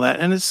impartial and all that.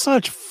 And it's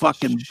such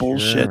fucking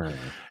bullshit.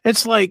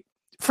 It's like,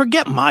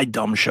 forget my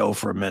dumb show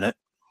for a minute.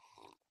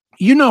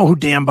 You know who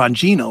Dan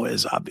Bongino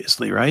is,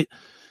 obviously, right?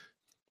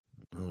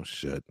 Oh,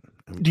 shit.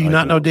 Do you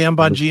not know Dan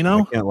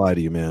Bongino? I can't lie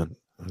to you, man.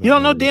 You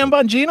don't know Dan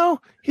Bongino?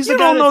 He's the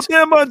guy. You don't know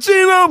Dan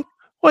Bongino?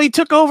 Well, he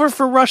took over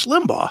for Rush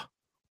Limbaugh.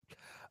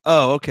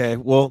 Oh, okay.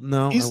 Well,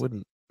 no, I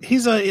wouldn't.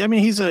 He's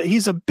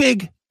a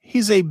big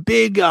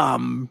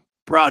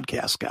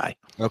broadcast guy.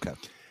 Okay.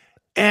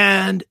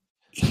 And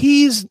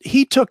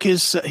he took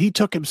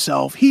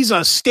himself, he's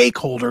a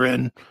stakeholder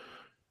in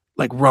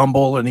like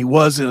Rumble, and he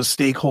was a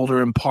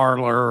stakeholder in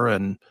Parler,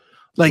 and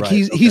like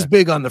he's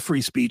big on the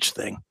free speech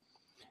thing.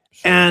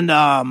 Sure.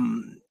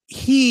 And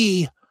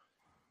he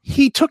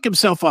took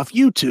himself off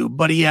YouTube,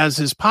 but he has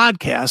his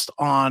podcast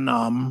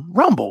on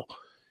Rumble,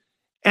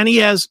 and he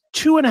has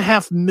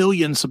 2.5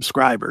 million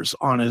subscribers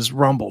on his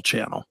Rumble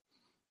channel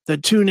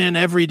that tune in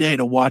every day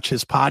to watch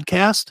his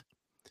podcast.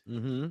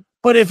 Mm-hmm.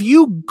 But if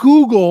you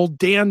Google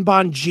Dan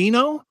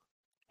Bongino,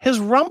 his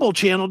Rumble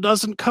channel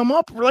doesn't come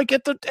up like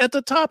at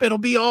the top. It'll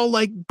be all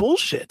like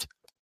bullshit.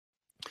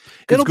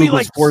 It'll Google's be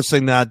like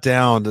forcing that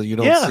down. You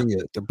don't see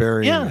it. They're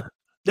burying it.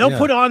 They'll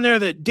put on there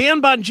that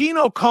Dan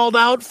Bongino called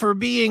out for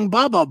being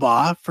blah, blah,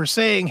 blah, for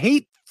saying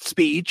hate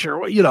speech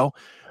or,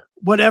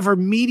 whatever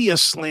media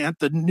slant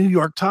the New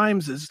York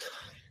Times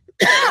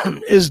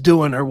is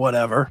doing or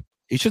whatever.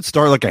 You should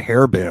start like a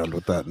hair band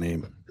with that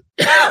name.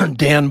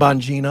 Dan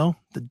Bongino.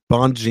 The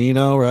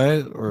Bongino,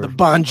 right? Or the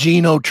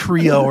Bongino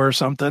Trio or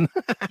something.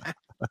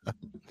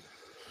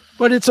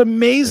 But it's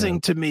amazing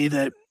to me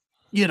that,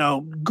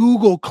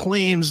 Google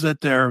claims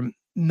that they're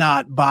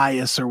not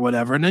biased or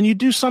whatever. And then you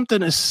do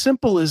something as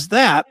simple as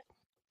that.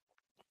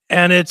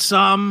 And it's,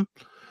 and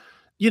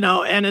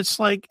it's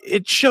like,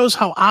 it shows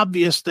how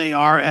obvious they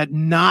are at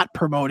not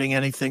promoting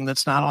anything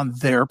that's not on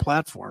their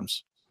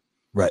platforms.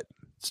 Right.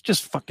 It's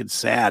just fucking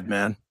sad,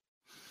 man.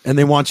 And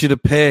they want you to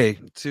pay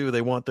too.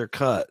 They want their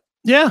cut.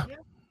 Yeah.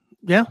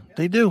 Yeah,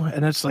 they do.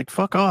 And it's like,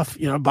 fuck off.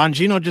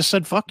 Bongino just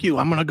said, fuck you.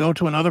 I'm going to go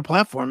to another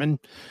platform. And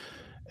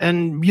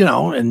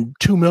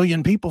 2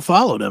 million people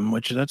followed him,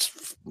 which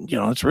that's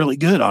it's really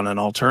good on an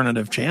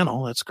alternative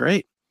channel. That's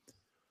great.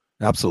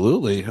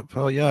 Absolutely.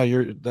 Well, yeah,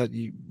 you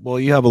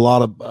have a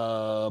lot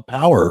of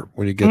power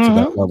when you get to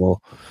that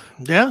level.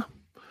 Yeah.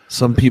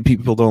 Some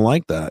people don't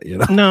like that,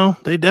 No,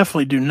 they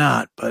definitely do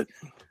not. But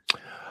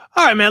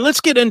all right, man,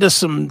 let's get into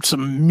some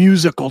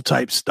musical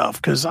type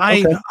stuff, because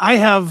I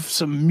have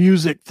some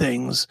music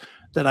things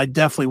that I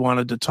definitely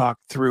wanted to talk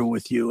through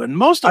with you. And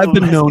most of I've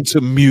been known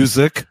to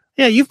music.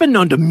 Yeah, you've been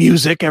known to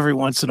music every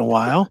once in a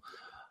while.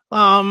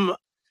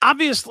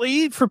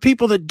 Obviously, for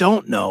people that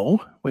don't know,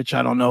 which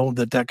I don't know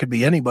that could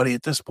be anybody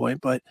at this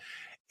point, but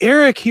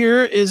Eric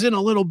here is in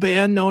a little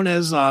band known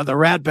as the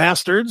Rat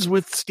Bastards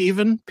with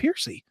Stephen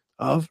Piercy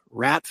of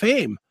Rat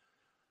fame.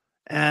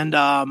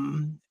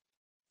 And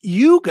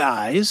you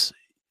guys,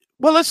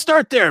 well, let's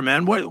start there,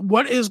 man.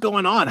 What is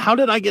going on? How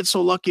did I get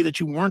so lucky that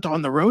you weren't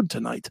on the road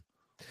tonight?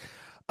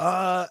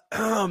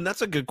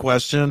 That's a good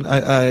question.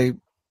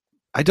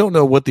 I don't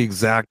know what the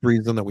exact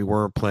reason that we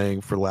weren't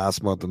playing for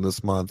last month and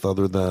this month,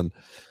 other than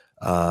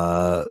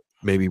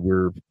maybe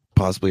we're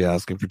possibly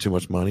asking for too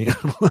much money.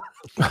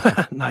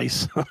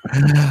 Nice.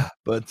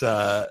 But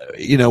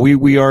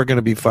we are going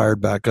to be fired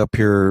back up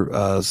here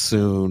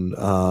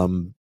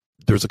soon.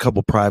 There's a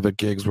couple private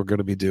gigs we're going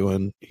to be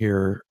doing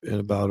here in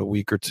about a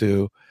week or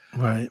two.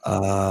 Right.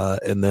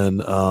 And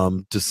then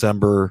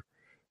December,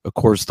 of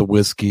course, the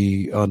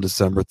whiskey on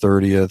December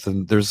 30th.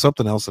 And there's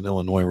something else in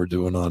Illinois we're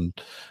doing on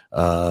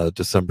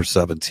December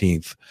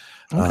 17th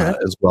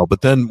as well.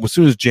 But then as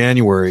soon as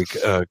January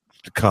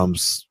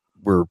comes,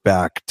 we're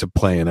back to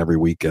playing every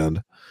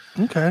weekend.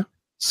 Okay.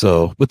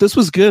 So, but this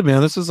was good,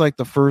 man. This is like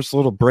the first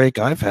little break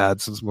I've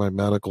had since my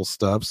medical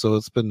stuff. So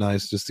it's been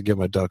nice just to get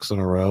my ducks in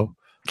a row.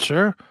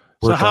 Sure.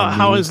 So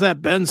how has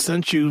that been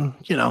since you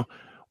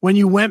when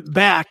you went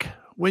back,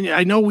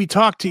 I know we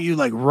talked to you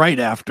like right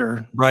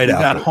after you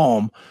got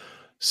home.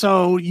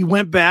 So you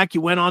went back,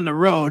 you went on the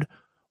road.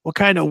 What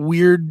kind of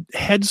weird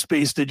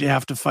headspace did you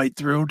have to fight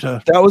through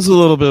That was a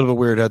little bit of a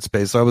weird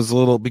headspace. I was a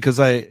little, because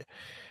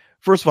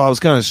first of all, I was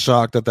kind of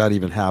shocked that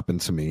even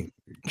happened to me.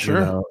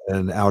 Sure.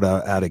 And out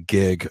at a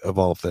gig of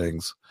all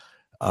things.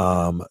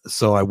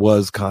 So I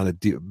was kind of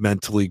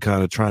mentally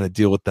kind of trying to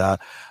deal with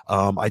that.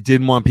 I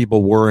didn't want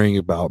people worrying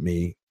about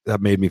me. That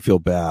made me feel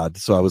bad.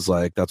 So I was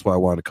like, that's why I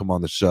wanted to come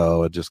on the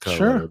show and just kind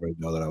of let everybody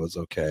know that I was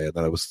okay and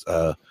that I was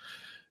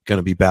going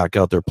to be back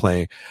out there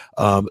playing.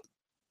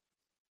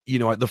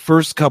 The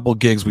first couple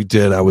gigs we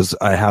did,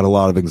 I had a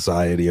lot of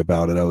anxiety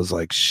about it. I was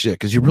like, shit,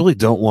 because you really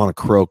don't want to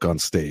croak on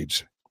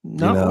stage.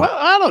 No, well,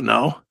 I don't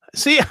know.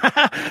 See,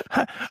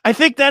 I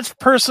think that's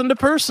person to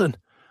person.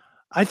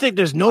 I think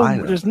there's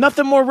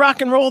nothing more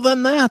rock and roll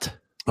than that.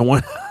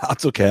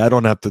 That's okay. I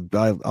don't have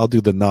to. I'll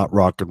do the not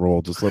rock and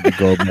roll. Just let me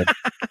go to my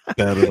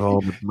bed at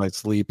home in my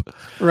sleep.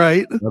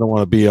 Right. I don't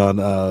want to be on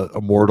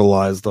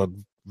immortalized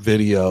on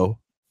video.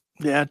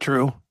 Yeah,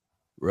 true.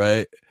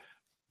 Right.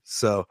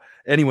 So,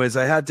 anyways,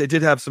 I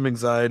did have some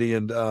anxiety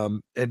and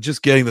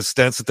just getting the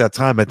stents at that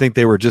time. I think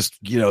they were just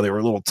they were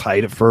a little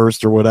tight at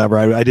first or whatever.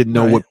 I didn't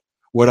know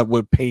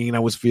what pain I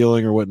was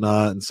feeling or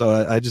whatnot, and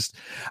so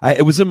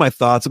it was in my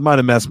thoughts. It might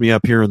have messed me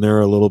up here and there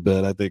a little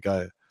bit. I think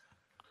I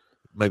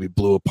maybe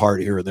blew apart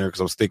here and there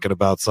because I was thinking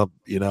about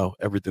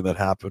everything that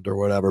happened or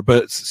whatever.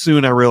 But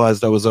soon I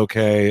realized I was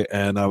okay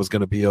and I was going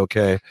to be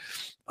okay.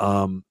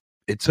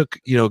 it took,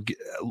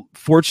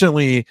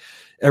 fortunately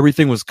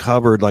everything was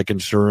covered, like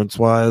insurance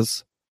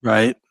wise,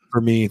 right,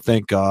 for me,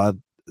 thank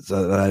God,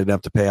 so that I didn't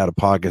have to pay out of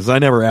pocket. 'Cause I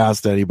never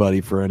asked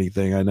anybody for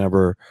anything. I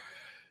never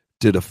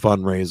did a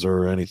fundraiser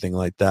or anything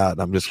like that.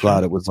 And I'm just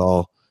glad it was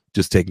all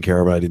just taken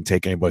care of. I didn't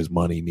take anybody's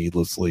money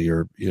needlessly,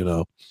 or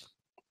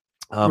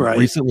right.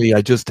 Recently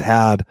I just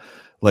had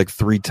like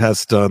 3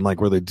 tests done, like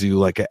where they do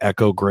like an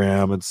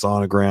echogram and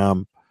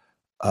sonogram,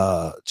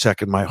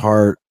 checking my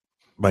heart,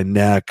 my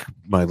neck,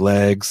 my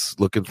legs,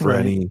 looking for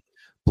any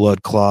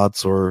blood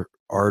clots or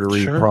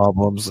artery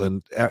problems,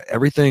 and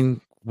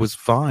everything was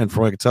fine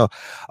from what I could tell.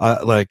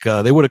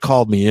 They would have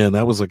called me in.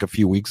 That was like a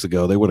few weeks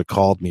ago. They would have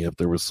called me if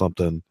there was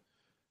something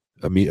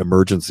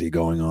emergency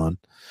going on.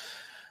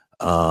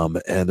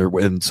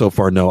 And so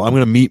far, no. I'm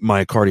going to meet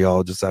my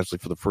cardiologist actually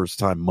for the first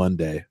time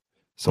Monday.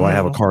 So I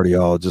have a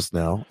cardiologist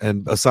now.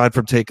 And aside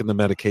from taking the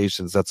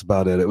medications, that's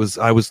about it.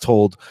 I was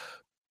told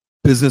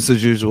business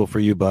as usual for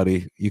you,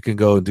 buddy. You can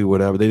go and do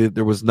whatever.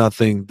 There was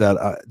nothing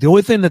that the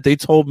only thing that they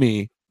told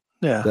me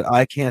that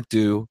I can't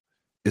do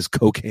is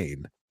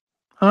cocaine.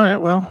 All right.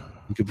 Well,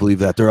 you can believe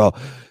that. They're all,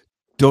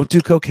 don't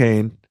do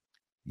cocaine.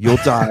 You'll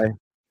die.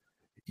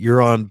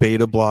 You're on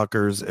beta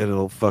blockers and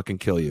it'll fucking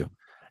kill you.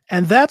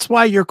 And that's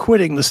why you're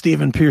quitting the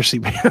Stephen Piercy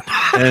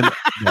band.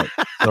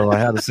 So I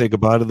had to say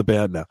goodbye to the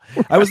band now.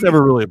 I was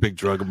never really a big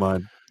drug of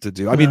mine to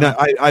do. I mean,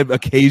 I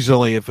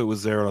occasionally, if it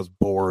was there and I was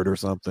bored or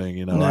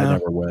something, I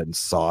never went and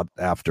sought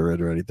after it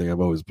or anything.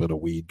 I've always been a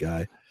weed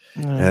guy.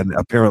 And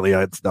apparently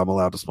I'm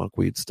allowed to smoke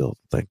weed still.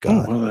 Thank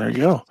God. Well, there you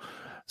go.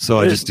 So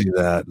I just do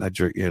that. And I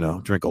drink,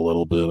 drink a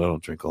little bit. I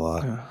don't drink a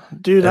lot.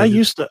 Dude, I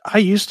used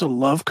to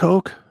love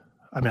Coke.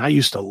 I mean, I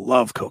used to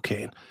love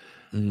cocaine.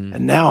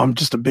 And now I'm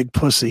just a big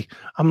pussy.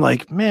 I'm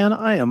like, man,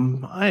 I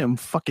am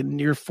fucking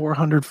near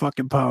 400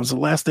 fucking pounds. The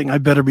last thing I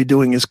better be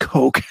doing is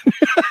Coke.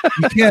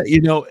 You can't,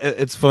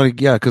 it's funny.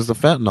 Yeah. Cause the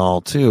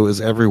fentanyl too is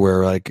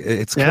everywhere. Like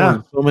it's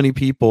killing so many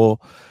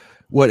people.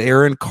 What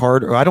Aaron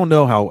Carter, I don't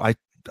know how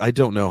I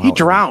don't know how he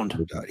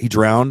drowned. He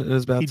drowned in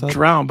his bathtub. He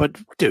drowned, but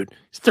dude,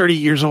 he's 30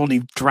 years old.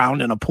 He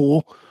drowned in a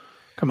pool.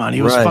 Come on.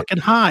 He was fucking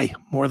high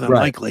more than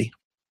likely.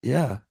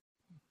 Yeah.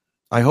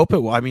 I hope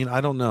it. I mean, I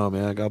don't know,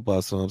 man. God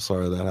bless him. I'm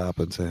sorry that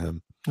happened to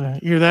him.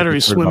 Either that or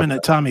he's swimming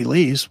at Tommy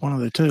Lee's. One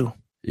of the two.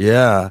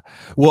 Yeah.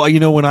 Well,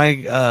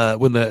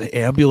 when the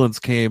ambulance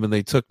came and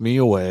they took me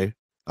away,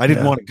 I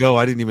didn't want to go.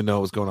 I didn't even know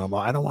what was going on.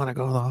 I don't want to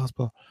go to the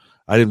hospital.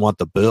 I didn't want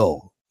the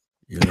bill.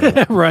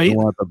 Right. I didn't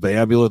want the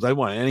ambulance. I didn't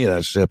want any of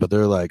that shit. But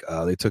they're like,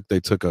 they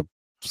took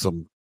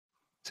some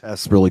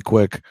tests really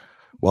quick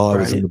while I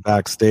was in the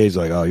backstage.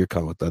 Like, oh, you're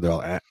coming with that. They're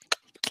all.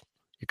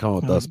 You come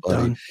with us, buddy.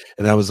 Done.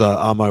 And I was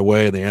on my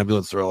way, and the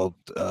ambulance, they're all,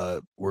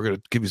 we're going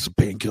to give you some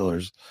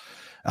painkillers.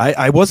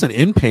 I wasn't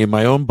in pain.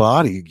 My own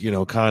body,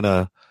 kind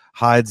of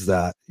hides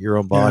that. Your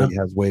own body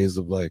has ways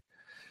of but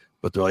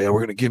they're like, we're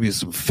going to give you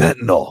some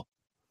fentanyl.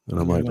 And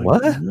I'm like,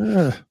 what?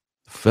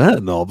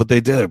 Fentanyl? But they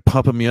did. They're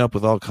pumping me up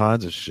with all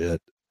kinds of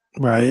shit.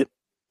 Right.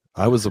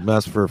 I was a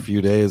mess for a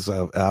few days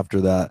after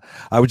that.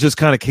 I just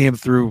kind of came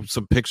through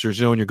some pictures,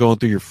 when you're going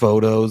through your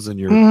photos and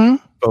your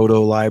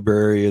photo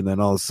library, and then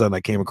all of a sudden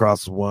I came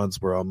across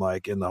ones where I'm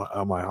like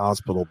on my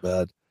hospital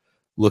bed,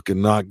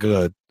 looking not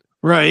good,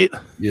 right?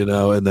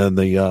 And then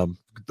the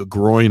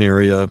groin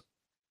area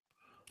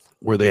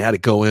where they had to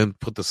go in,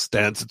 put the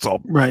stents. It's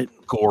all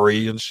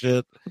gory and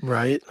shit,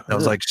 right? And I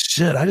was like,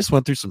 shit, I just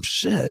went through some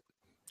shit.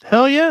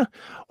 Hell yeah!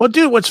 Well,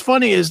 dude, what's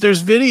funny is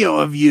there's video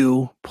of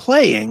you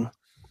playing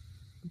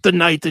the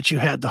night that you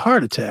had the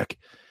heart attack,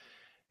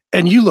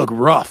 and you look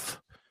rough.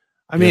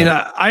 I mean,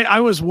 I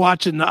was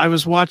watching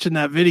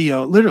that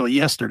video literally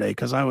yesterday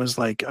because I was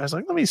like,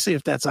 let me see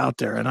if that's out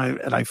there, and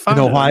I found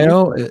in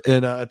Ohio at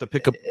the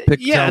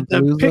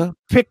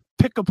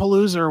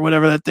Pickapalooza or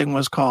whatever that thing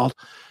was called.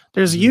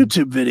 There's a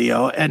YouTube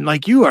video,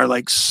 and you are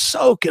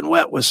soaking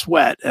wet with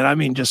sweat, and I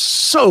mean just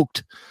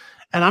soaked,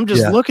 and I'm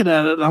just looking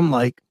at it, and I'm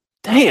like,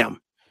 damn,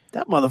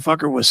 that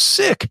motherfucker was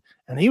sick.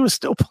 And he was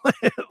still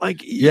playing.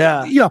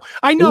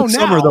 I know now.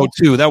 Summer though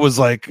too. That was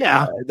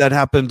that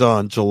happened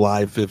on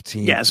July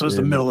 15th. Yeah, so it was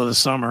the middle of the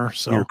summer.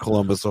 So near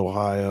Columbus,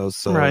 Ohio.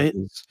 So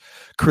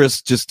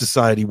Chris just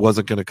decided he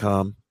wasn't going to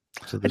come.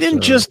 I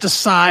didn't just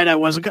decide I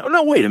wasn't going.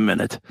 No, wait a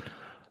minute.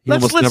 You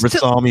almost never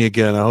saw me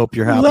again. I hope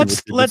you're happy.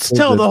 Let's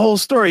tell the whole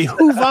story.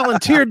 Who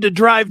volunteered to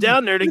drive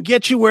down there to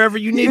get you wherever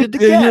you needed to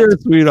get? You're a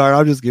sweetheart.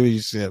 I'm just giving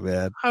you shit,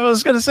 man. I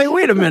was going to say,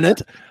 wait a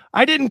minute.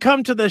 I didn't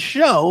come to the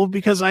show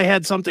because I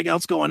had something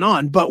else going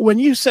on. But when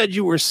you said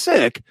you were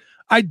sick,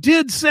 I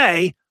did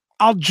say,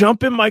 I'll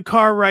jump in my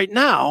car right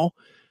now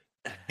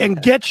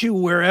and get you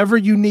wherever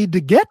you need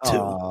to get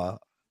to.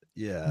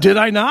 Yeah. Did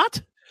I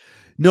not?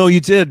 No,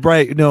 you did,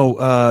 right?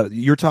 No,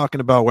 you're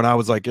talking about when I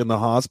was like in the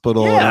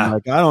hospital, and I'm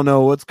like, I don't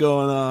know what's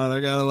going on. I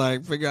gotta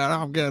like figure out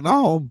how I'm getting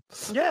home.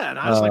 Yeah, and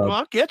I was like, well,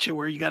 I'll get you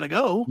where you gotta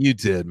go. You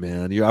did,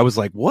 man. I was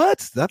like,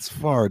 what? That's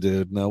far,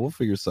 dude. No, we'll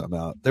figure something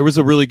out. There was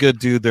a really good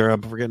dude there.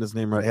 I'm forgetting his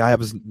name right. I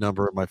have his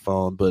number on my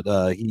phone, but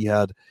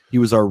he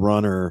was our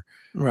runner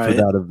for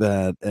that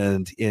event,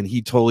 and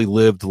he totally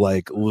lived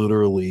like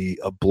literally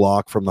a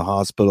block from the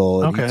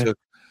hospital, and he took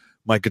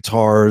my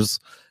guitars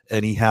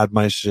and he had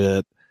my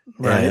shit.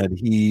 And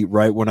he,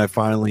 right when I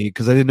finally,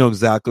 because I didn't know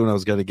exactly when I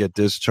was going to get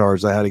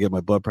discharged, I had to get my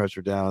blood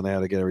pressure down. I had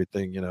to get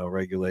everything,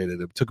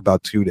 regulated. It took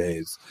about 2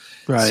 days.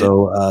 Right.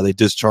 So they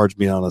discharged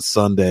me on a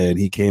Sunday, and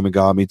he came and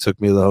got me, took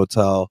me to the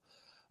hotel.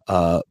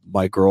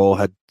 My girl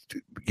had,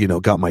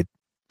 got my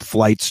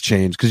flights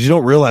changed, because you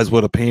don't realize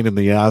what a pain in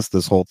the ass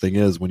this whole thing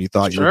is when you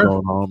thought you were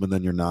going home and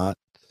then you're not.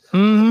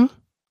 Mm-hmm.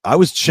 I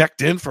was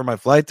checked in for my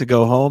flight to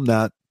go home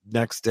that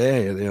next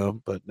day,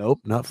 but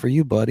nope, not for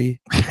you, buddy.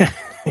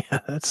 Yeah,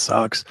 that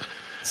sucks.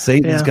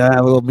 Satan's got to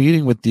have a little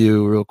meeting with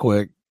you real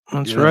quick.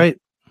 That's right.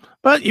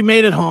 But you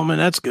made it home, and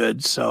that's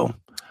good. So,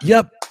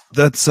 yep,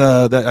 that's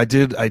that. I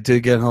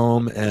did get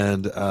home,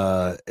 and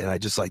I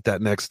just like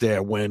that next day I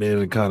went in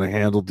and kind of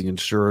handled the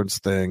insurance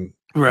thing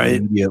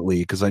immediately,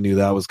 because I knew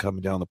that was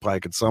coming down the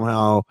pike, and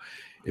somehow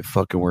it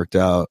fucking worked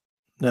out.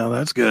 No,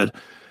 that's good.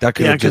 That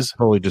could have just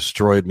totally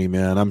destroyed me,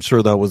 man. I'm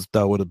sure that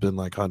would have been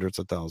like hundreds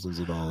of thousands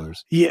of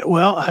dollars. Yeah,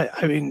 well,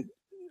 I mean,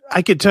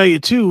 I could tell you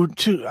too.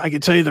 I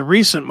could tell you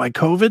my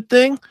COVID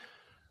thing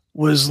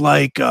was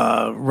like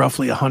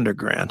roughly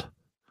 $100,000.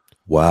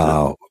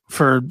 Wow.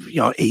 For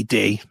 8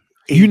 day.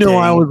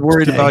 I was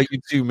worried about you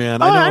too,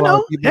 man. I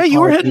know. Yeah,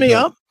 you were hitting me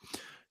up.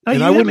 No,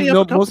 and I wouldn't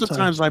know. Most of the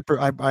times I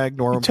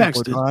ignore them.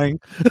 Texted.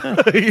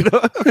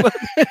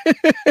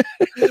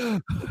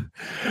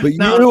 But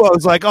I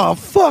was like, oh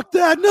fuck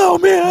that, no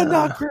man,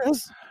 not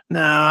Chris.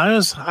 No,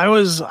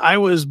 I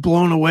was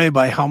blown away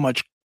by how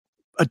much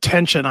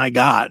attention I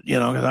got,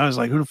 because I was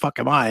like, who the fuck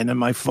am I? And then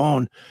my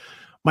phone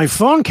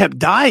kept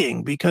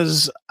dying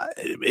because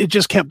it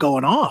just kept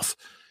going off.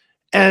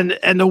 And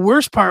the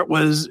worst part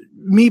was,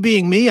 me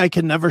being me, I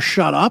can never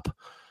shut up.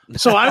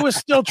 So I was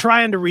still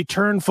trying to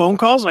return phone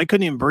calls. I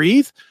couldn't even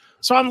breathe.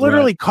 So I'm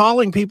literally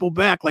calling people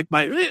back, like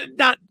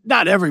not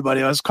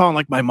everybody. I was calling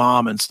like my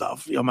mom and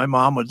stuff. My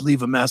mom would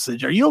leave a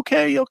message. Are you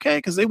okay? Are you okay?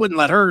 Because they wouldn't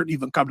let her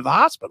even come to the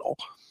hospital.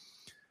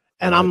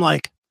 And I'm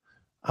like,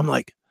 I'm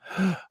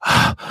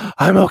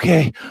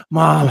okay,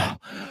 Mom.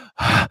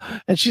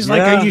 And she's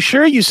like, are you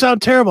sure? You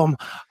sound terrible.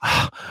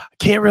 I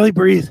can't really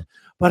breathe,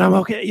 but I'm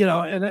okay.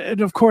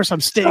 And of course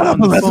I'm staying on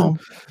the phone.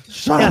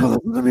 Shut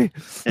up, listen to me.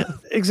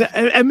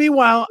 Exactly. And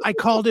meanwhile, I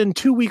called in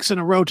 2 weeks in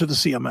a row to the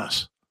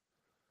CMS.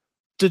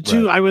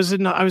 I was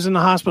in the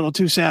hospital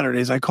 2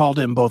 Saturdays. I called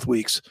in both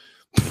weeks.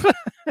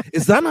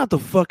 Is that not the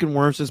fucking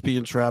worst? Just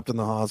being trapped in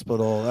the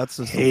hospital. That's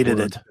just hated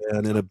it.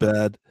 Man, in a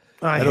bed.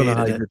 I don't know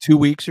how 2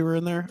 weeks you were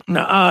in there.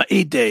 No,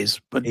 8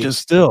 days, but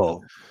just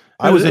still.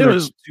 I was in there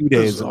 2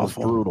 days. It was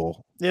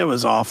brutal. It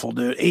was awful,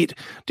 dude.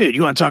 Dude,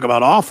 you want to talk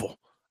about awful?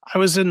 I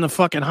was in the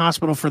fucking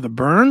hospital for the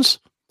burns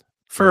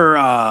for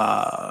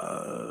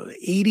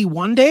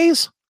 81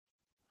 days.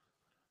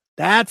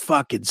 That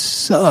fucking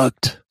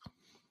sucked.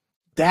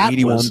 That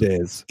 81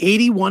 days.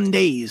 81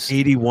 days.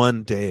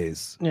 81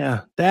 days.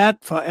 Yeah,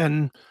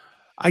 and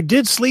I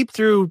did sleep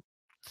through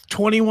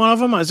 21 of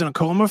them. I was in a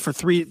coma for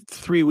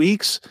three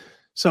weeks.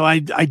 So I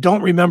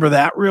don't remember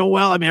that real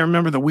well. I mean, I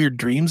remember the weird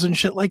dreams and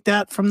shit like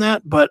that from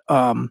that. But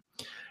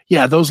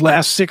yeah, those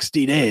last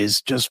 60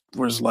 days just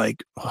was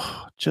like,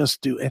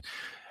 just do it.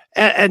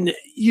 And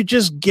you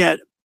just get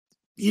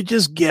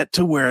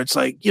to where it's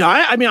like,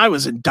 I mean, I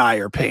was in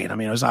dire pain. I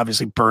mean, I was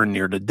obviously burned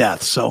near to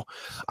death. So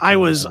I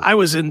was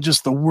in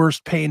just the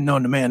worst pain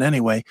known to man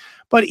anyway.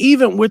 But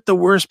even with the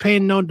worst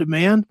pain known to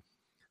man,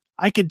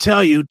 I could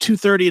tell you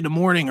 2:30 in the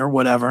morning or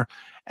whatever,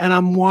 and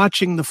I'm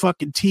watching the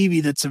fucking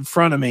TV that's in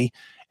front of me,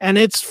 and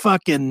it's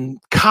fucking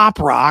Cop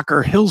Rock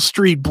or Hill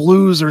Street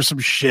Blues or some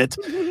shit.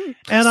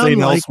 And I'm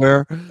like,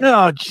 elsewhere.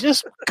 No,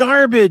 just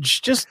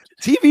garbage. Just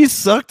TV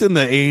sucked in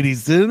the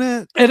 80s, didn't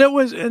it? And it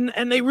was, and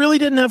they really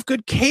didn't have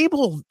good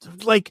cable.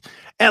 Like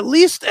at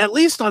least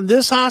on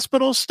this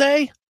hospital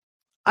stay,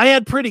 I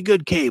had pretty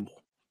good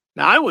cable.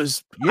 Now I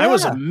was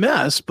a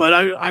mess, but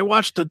I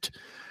watched it.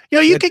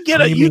 You could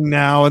get it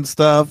now and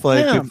stuff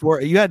before.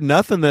 You had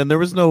nothing then. There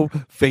was no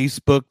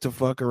Facebook to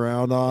fuck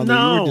around on.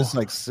 No. You were just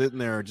like sitting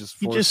there, just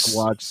forced to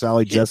watch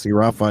Sally Jesse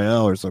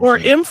Raphael or something. Or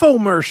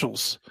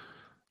infomercials.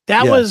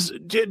 That was,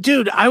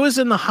 dude, I was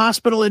in the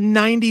hospital in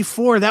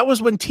 94. That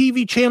was when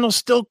TV channels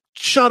still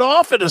shut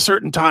off at a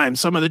certain time.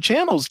 Some of the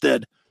channels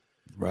did.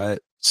 Right.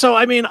 So,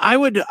 I mean,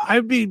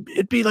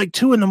 it'd be like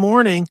 2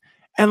 a.m.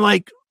 and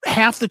like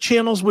half the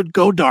channels would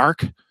go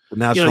dark. The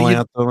national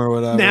anthem or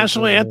whatever.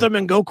 National anthem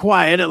and go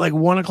quiet at like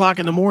 1 o'clock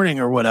in the morning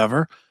or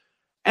whatever.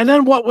 And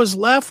then what was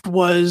left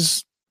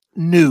was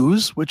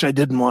news, which I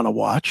didn't want to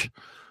watch,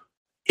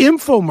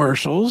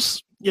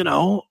 infomercials,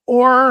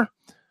 or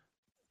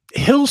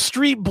Hill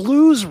Street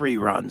Blues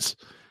reruns.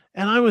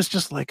 And I was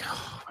just like,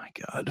 oh my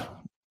God,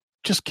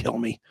 Just kill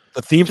me.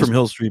 The theme from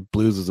Hill Street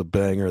Blues is a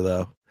banger,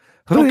 though.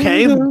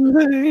 Okay.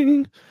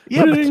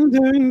 Yeah,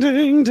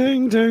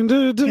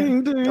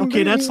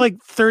 okay, that's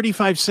like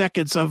 35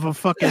 seconds of a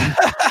fucking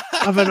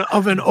of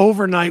an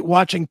overnight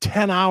watching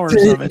 10 hours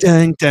of it.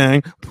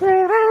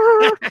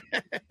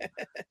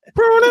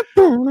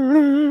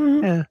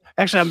 Yeah.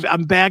 Actually,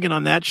 I'm bagging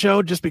on that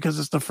show just because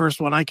it's the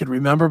first one I could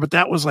remember, but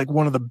that was like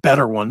one of the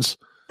better ones.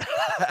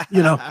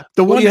 You know,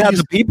 the one you had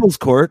the People's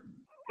Court.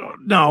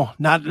 No,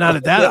 not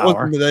at that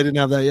hour. They didn't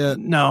have that yet.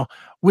 No,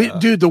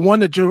 dude, the one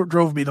that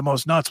drove me the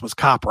most nuts was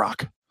Cop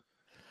Rock.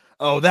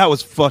 Oh, that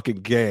was fucking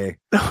gay.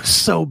 That was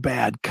so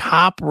bad.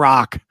 Cop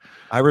Rock.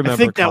 I remember. I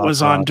think that Cop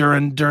was Rock.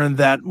 on during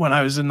that when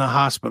I was in the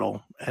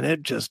hospital, and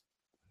it just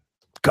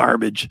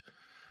garbage.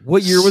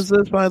 What year was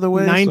this, by the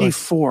way?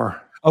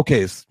 94.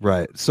 Okay,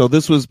 right. So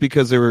this was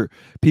because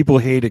people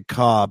hated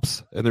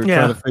cops, and they're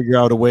trying to figure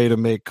out a way to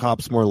make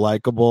cops more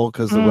likable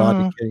because the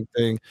Rodney King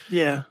thing.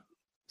 Yeah.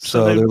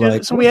 So they're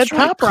like, so we had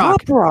Cop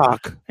Rock. Cop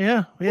Rock.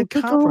 Yeah, we had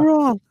What Cop could go Rock.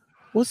 wrong?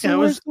 What's the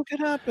worst that could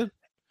happen?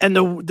 And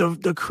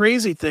the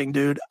crazy thing,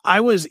 dude,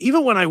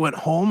 even when I went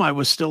home, I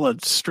was still a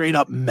straight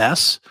up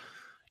mess.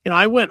 You know,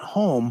 I went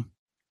home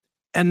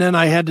and then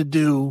I had to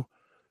do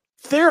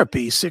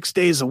therapy 6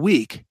 days a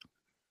week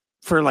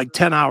for like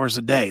 10 hours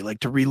a day, like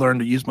to relearn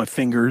to use my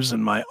fingers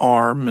and my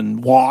arm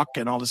and walk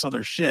and all this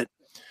other shit.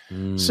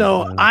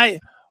 So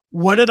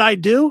what did I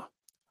do?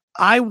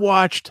 I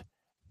watched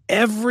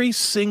every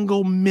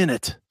single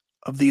minute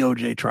of the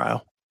OJ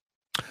trial.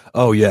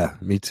 Oh yeah,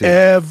 me too.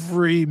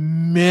 Every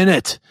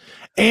minute.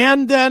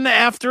 And then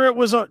after it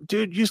was,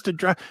 dude, used to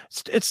drive.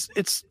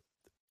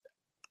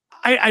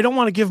 I don't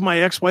want to give my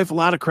ex-wife a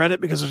lot of credit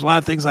because there's a lot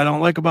of things I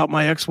don't like about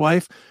my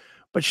ex-wife,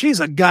 but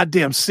she's a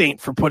goddamn saint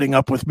for putting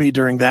up with me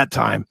during that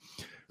time.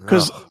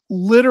 Because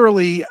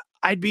literally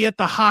I'd be at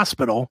the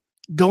hospital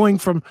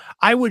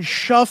I would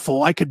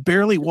shuffle. I could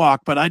barely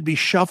walk, but I'd be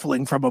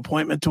shuffling from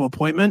appointment to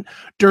appointment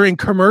during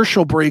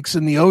commercial breaks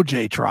in the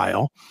OJ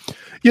trial,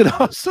 you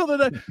know, so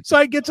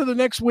I get to the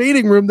next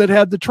waiting room that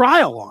had the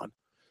trial on.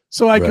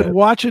 So I could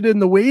watch it in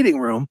the waiting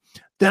room.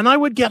 Then I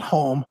would get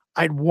home.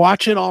 I'd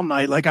watch it all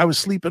night. Like I was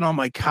sleeping on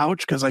my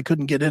couch because I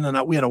couldn't get in and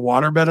out. We had a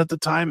waterbed at the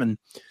time, and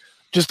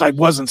I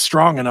wasn't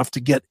strong enough to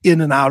get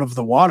in and out of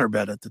the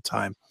waterbed at the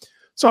time.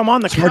 So I'm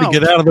on the couch. Hard to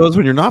get out of those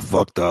when you're not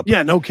fucked up.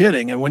 Yeah, no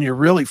kidding. And when you're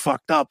really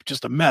fucked up,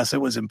 just a mess, it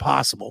was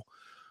impossible.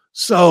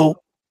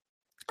 So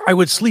I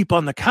would sleep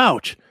on the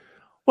couch.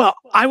 Well,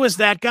 I was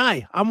that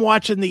guy. I'm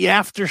watching the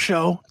after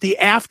show, the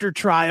after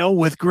trial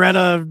with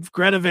Greta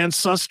Van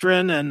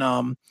Susteren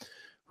and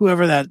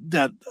whoever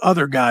that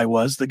other guy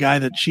was, the guy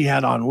that she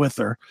had on with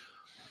her.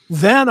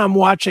 Then I'm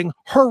watching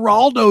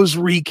Geraldo's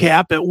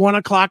recap at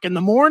 1:00 in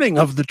the morning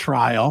of the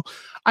trial.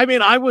 I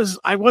mean, I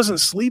wasn't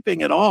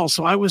sleeping at all,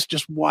 so I was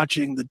just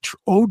watching the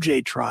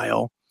OJ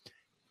trial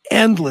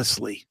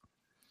endlessly.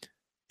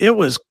 It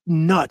was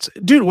nuts,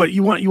 dude. What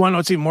you want to know?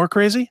 What's even more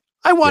crazy?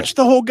 I watched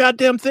the whole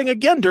goddamn thing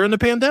again during the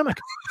pandemic.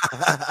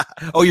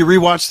 Oh, you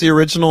rewatched the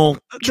original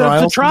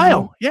trial? The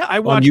trial. Yeah, I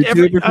watched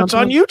it's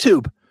on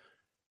YouTube.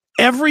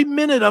 Every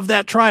minute of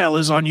that trial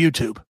is on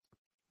YouTube.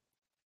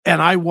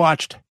 And I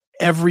watched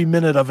every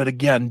minute of it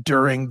again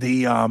during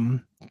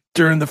the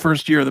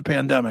first year of the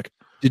pandemic.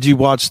 Did you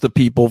watch the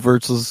People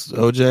versus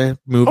OJ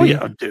movie? Oh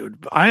yeah,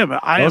 dude. I am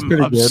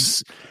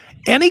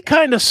any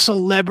kind of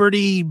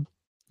celebrity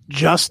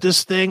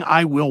justice thing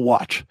I will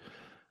watch.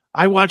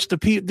 I watched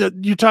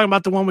you talking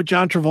about the one with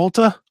John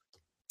Travolta?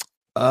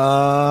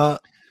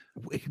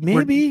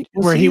 Maybe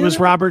where he was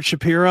Robert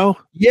Shapiro.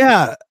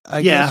 Yeah,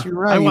 I guess you're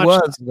right. I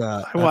watched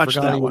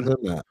that one.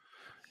 That.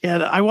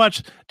 Yeah,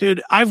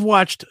 I've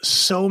watched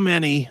so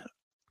many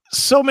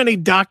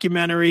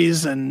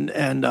documentaries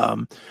and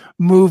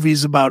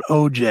movies about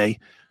OJ.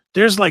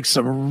 There's like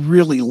some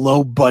really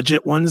low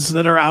budget ones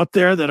that are out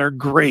there that are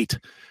great.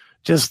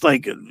 Just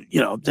like, you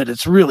know, that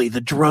it's really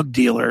the drug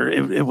dealer.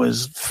 It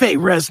was Faye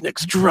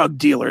Resnick's drug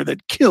dealer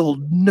that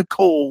killed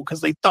Nicole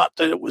because they thought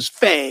that it was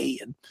Faye,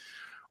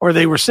 or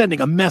they were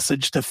sending a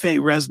message to Faye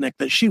Resnick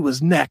that she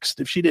was next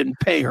if she didn't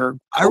pay her.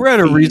 I read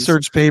a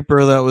research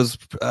paper that was,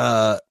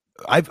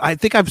 I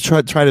think I've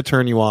tried to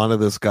turn you on to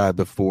this guy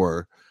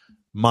before.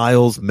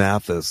 Miles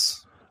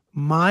Mathis.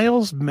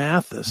 Miles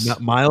Mathis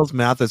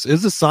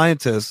is a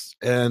scientist,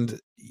 and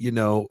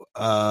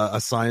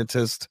a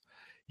scientist.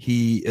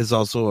 He is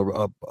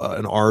also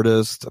an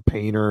artist, a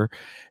painter,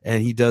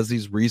 and he does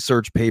these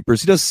research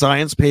papers. He does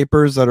science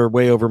papers that are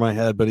way over my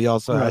head, but he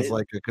also has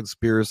like a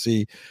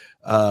conspiracy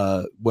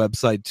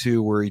website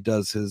too, where he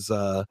does his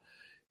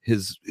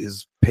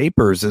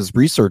papers, his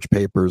research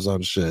papers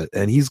on shit.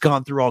 And he's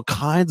gone through all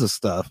kinds of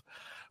stuff.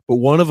 But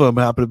one of them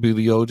happened to be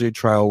the OJ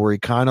trial, where he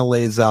kind of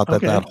lays out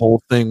that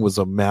whole thing was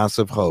a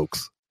massive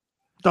hoax.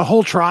 The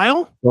whole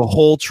trial? The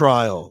whole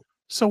trial.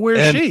 So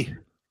where's she?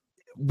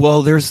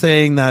 Well, they're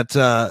saying that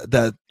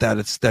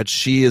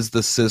she is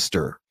the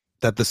sister.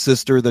 That the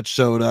sister that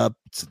showed up,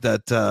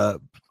 the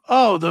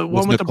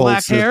one with the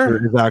black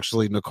hair, is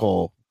actually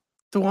Nicole.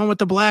 The one with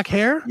the black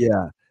hair?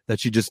 Yeah. that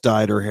she just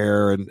dyed her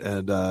hair and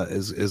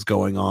is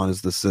going on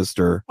as the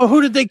sister. Well,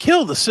 who did they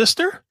kill? The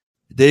sister?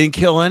 They didn't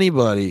kill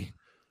anybody.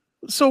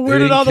 So where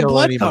did all the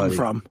blood come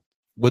from?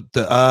 With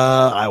the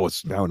I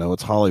don't know,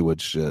 it's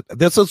Hollywood shit.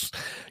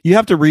 You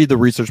have to read the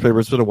research paper.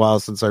 It's been a while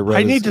since I read.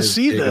 I need to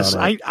see this.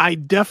 I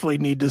definitely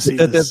need to see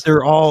this. That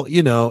they're all,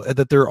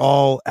 that they're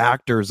all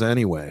actors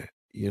anyway,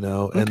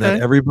 and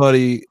that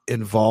everybody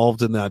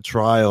involved in that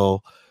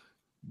trial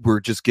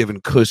were just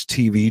given cush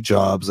TV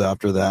jobs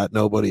after that.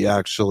 Nobody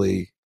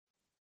actually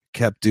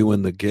kept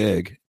doing the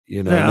gig,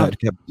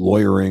 kept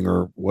lawyering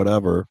or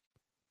whatever.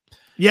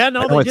 Yeah,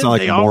 no, they did.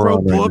 They all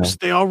wrote books.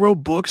 They all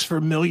wrote books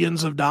for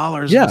millions of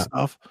dollars and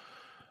stuff.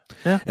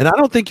 Yeah. And I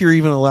don't think you're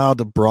even allowed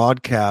to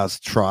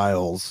broadcast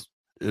trials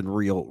in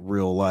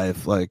real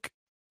life. Like,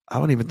 I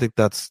don't even think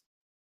that's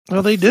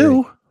they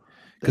do.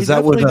 Because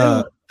that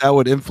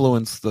would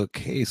influence the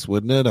case,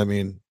 wouldn't it? I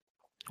mean,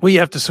 well, you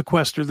have to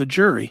sequester the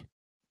jury.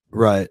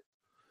 Right.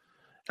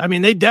 I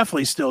mean, they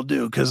definitely still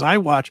do, because I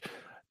watch,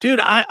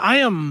 dude, I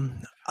am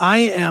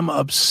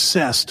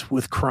obsessed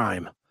with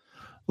crime.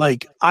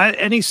 Like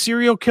any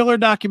serial killer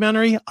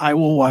documentary, I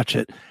will watch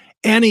it.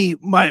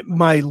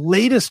 My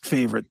latest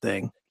favorite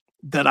thing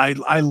that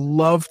I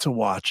love to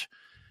watch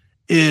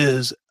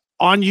is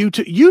on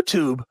YouTube.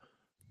 YouTube,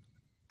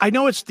 I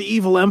know it's the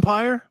evil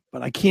empire,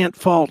 but I can't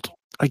fault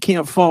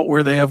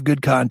where they have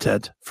good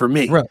content for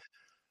me. Right.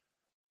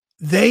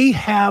 They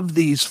have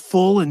these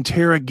full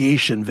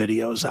interrogation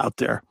videos out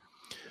there.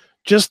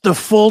 Just the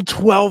full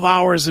 12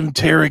 hours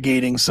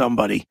interrogating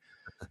somebody.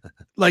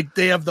 Like,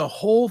 they have the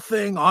whole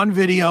thing on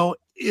video,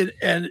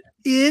 and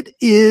it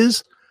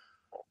is,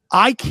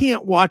 I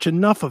can't watch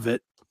enough of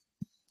it.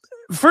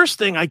 First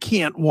thing I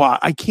can't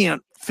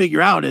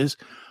figure out is,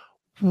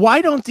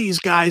 why don't these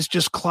guys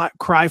just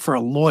cry for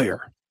a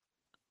lawyer?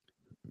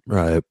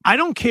 Right. I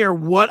don't care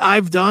what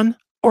I've done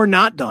or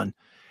not done.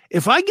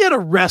 If I get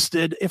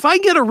arrested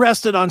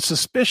on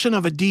suspicion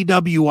of a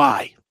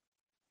DWI,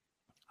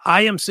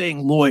 I am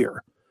saying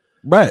lawyer.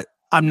 Right.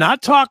 I'm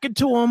not talking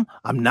to them.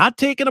 I'm not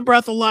taking a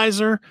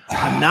breathalyzer.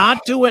 I'm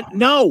not doing.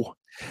 No.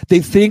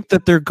 They think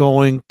that they're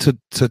going to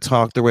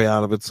talk their way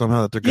out of it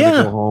somehow, that they're going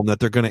to go home, that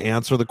they're going to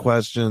answer the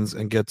questions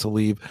and get to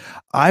leave.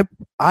 I've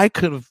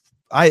been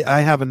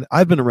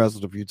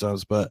arrested a few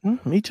times, but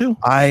me too.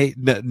 I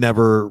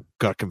never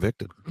got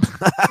convicted.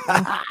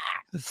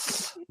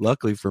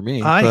 Luckily for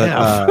me.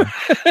 I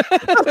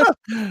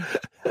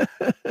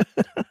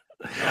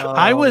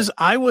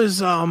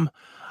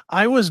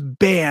was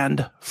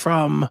banned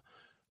from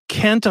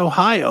Kent,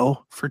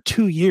 Ohio for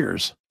 2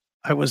 years.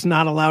 I was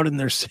not allowed in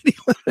their city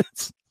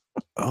limits.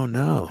 Oh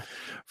no.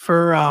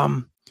 For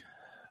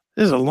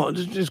this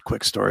is just a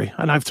quick story,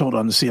 and I've told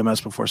on the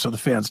CMS before, so the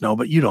fans know,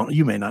 but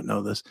you may not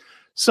know this.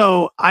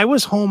 So I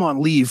was home on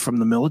leave from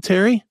the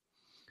military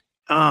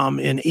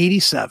in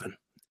 87,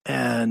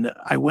 and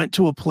I went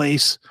to a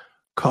place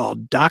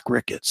called Doc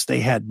Ricketts. They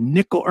had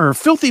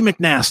Filthy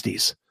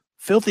McNasty's.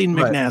 Filthy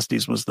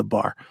McNasty's was the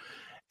bar.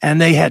 And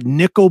they had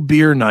nickel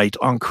beer night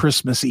on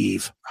Christmas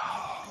Eve.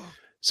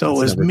 So it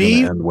was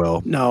me.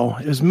 No,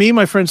 it was me,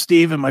 my friend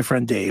Steve, and my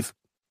friend Dave.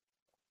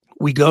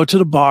 We go to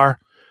the bar.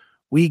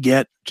 We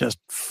get just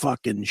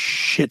fucking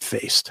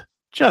shit-faced.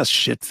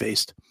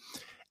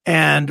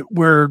 And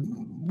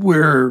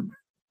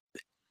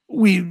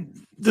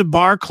the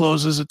bar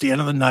closes at the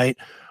end of the night.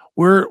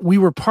 We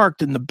were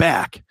parked in the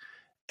back.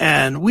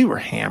 And we were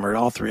hammered,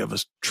 all three of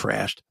us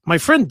trashed. My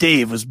friend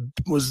Dave was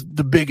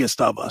the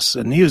biggest of us,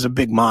 and he was a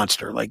big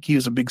monster. Like, he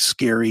was a big,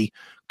 scary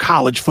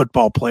college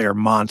football player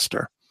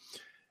monster.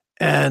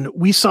 And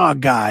we saw a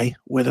guy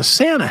with a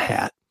Santa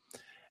hat.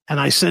 And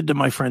I said to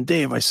my friend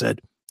Dave, I said,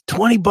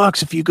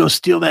 $20 if you go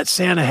steal that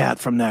Santa hat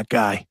from that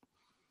guy.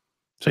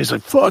 So he's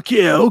like, fuck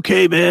yeah,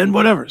 okay, man,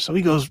 whatever. So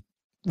he goes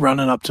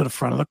running up to the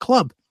front of the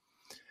club.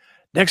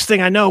 Next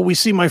thing I know, we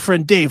see my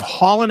friend Dave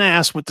hauling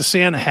ass with the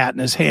Santa hat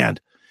in his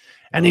hand.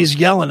 And he's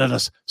yelling at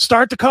us,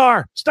 start the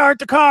car, start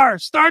the car,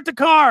 start the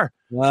car.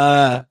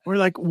 We're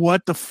like,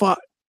 what the fuck?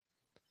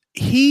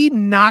 He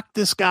knocked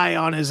this guy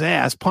on his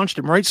ass, punched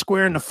him right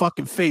square in the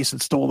fucking face,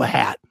 and stole the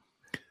hat.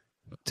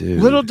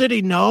 Dude. Little did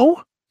he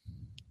know,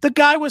 the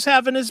guy was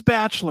having his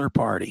bachelor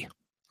party.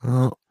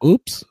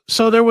 Oops.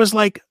 So there was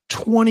like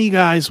 20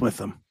 guys with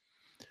him.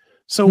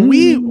 So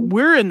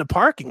we're in the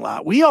parking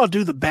lot. We all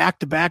do the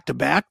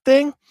back-to-back-to-back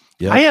thing.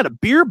 Yep. I had a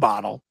beer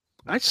bottle.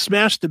 I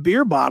smashed the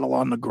beer bottle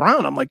on the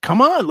ground. I'm like,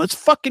 come on, let's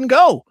fucking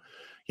go.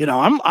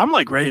 I'm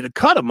like ready to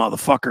cut a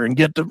motherfucker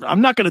and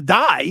I'm not going to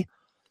die.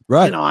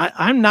 Right.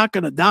 I'm not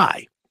going to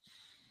die.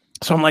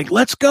 So I'm like,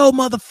 let's go,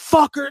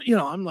 motherfucker.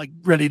 I'm like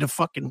ready to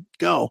fucking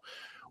go.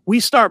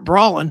 We start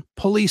brawling.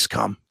 Police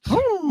come.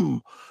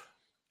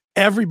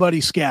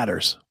 Everybody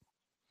scatters.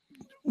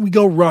 We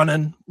go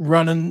running.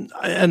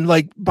 And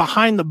like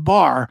behind the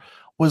bar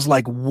was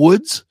like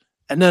woods.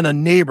 And then a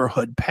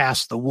neighborhood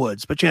past the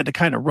woods, but you had to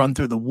kind of run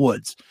through the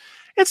woods.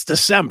 It's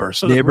December,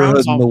 so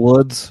neighborhood in the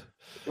woods.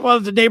 Well,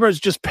 the neighborhood's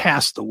just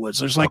past the woods.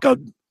 There's like a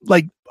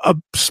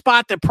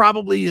spot that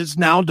probably is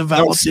now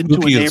developed into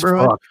a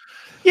neighborhood.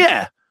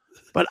 Yeah,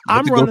 But You have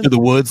I'm to running go to the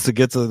woods to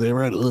get to the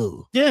right.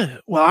 Yeah,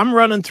 well, I'm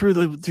running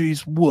through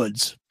these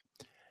woods,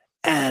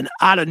 and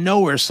out of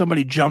nowhere,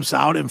 somebody jumps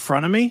out in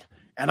front of me,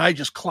 and I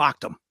just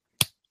clocked him.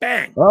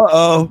 Bang!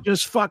 Uh-oh.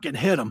 Just fucking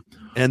hit him.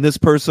 And this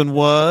person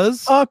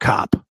was a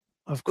cop,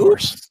 of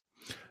course. Oops.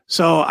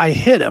 So I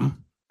hit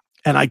him,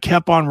 and I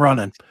kept on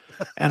running.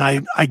 And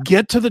I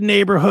get to the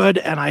neighborhood,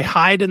 and I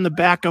hide in the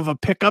back of a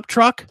pickup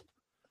truck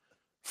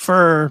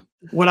for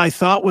what I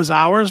thought was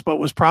hours, but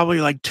was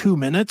probably like 2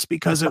 minutes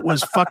because it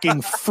was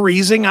fucking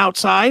freezing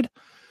outside.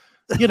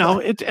 You know,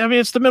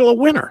 it's the middle of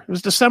winter. It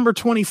was December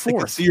 24th. I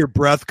can see your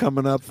breath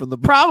coming up from the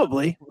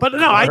probably, but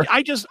no,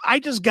 I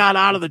just got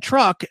out of the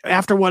truck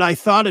after what I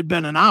thought had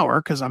been an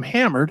hour because I'm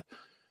hammered,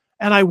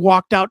 and I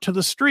walked out to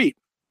the street.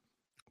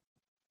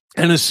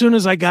 And as soon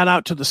as I got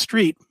out to the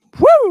street,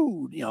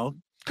 whoo, you know,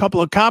 a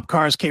couple of cop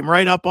cars came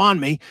right up on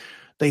me.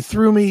 They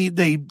threw me,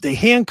 they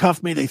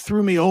handcuffed me, they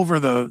threw me over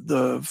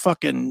the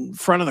fucking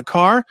front of the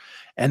car,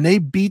 and they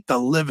beat the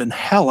living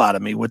hell out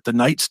of me with the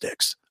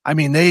nightsticks. I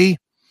mean, they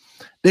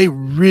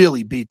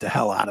really beat the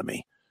hell out of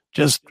me.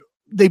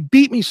 They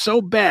beat me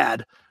so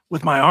bad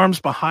with my arms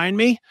behind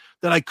me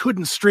that I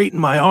couldn't straighten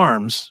my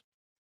arms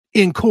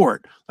in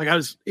court. Like I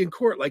was in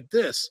court like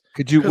this.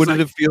 What did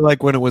it feel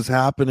like when it was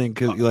happening?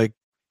 Cause like,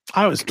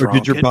 I was drunk. Or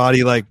did your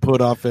body like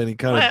put off any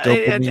kind of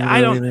dopamine?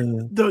 I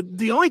don't.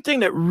 The only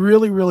thing that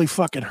really, really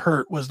fucking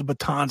hurt was the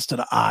batons to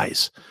the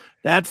eyes.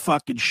 That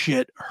fucking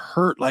shit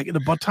hurt. Like the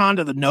baton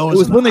to the nose. It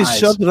was when they eyes.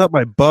 shoved it up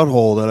my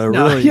butthole that I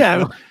really.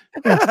 Yeah.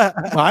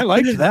 Well, I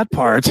liked that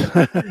part.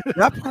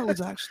 That part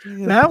was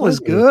actually that was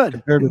good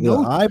compared to the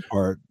eye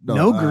part.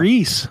 No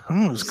grease.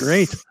 Oh, it was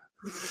great.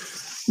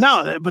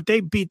 No, but they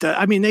beat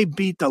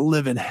the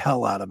living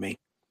hell out of me,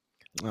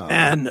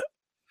 and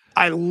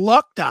I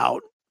lucked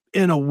out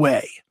in a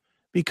way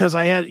because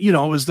I had, it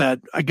was that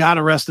I got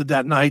arrested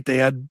that night. They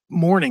had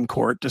morning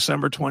court,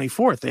 December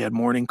 24th. They had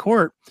morning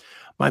court.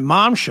 My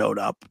mom showed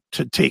up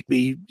to take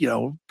me,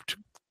 to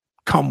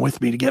come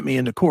with me to get me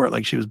into court.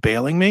 Like she was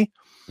bailing me.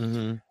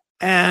 Mm-hmm.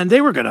 And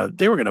they were going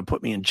to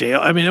put me in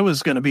jail. I mean, it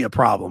was going to be a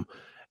problem.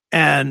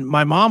 And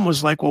my mom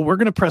was like, well, we're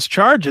going to press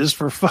charges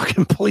for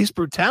fucking police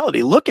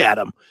brutality. Look at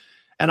him.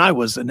 And I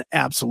was an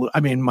absolute,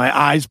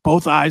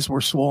 both eyes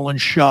were swollen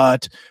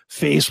shut.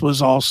 Face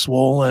was all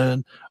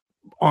swollen.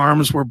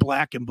 Arms were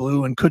black and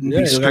blue and couldn't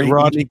be straight. Like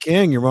Rodney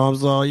King. Your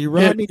mom's all, you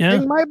Rodney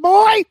King, my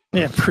boy.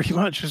 Yeah, pretty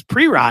much. It was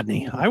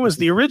pre-Rodney. I was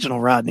the original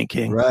Rodney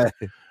King. Right.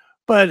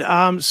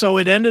 But so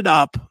it ended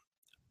up,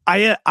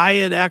 I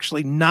had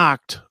actually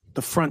knocked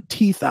the front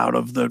teeth out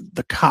of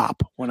the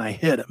cop when I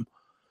hit him.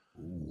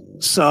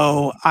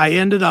 So I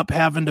ended up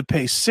having to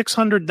pay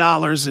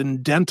 $600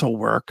 in dental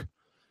work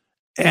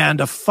and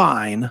a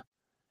fine.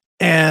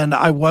 And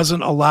I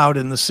wasn't allowed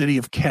in the city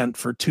of Kent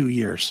for 2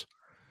 years.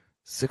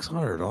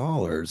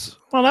 $600.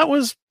 Well, that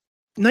was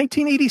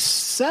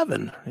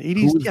 1987.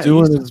 Who was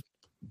doing his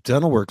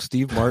dental work?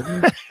 Steve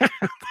Martin?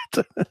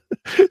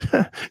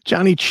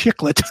 Johnny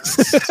Chiclet.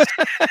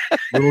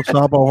 Little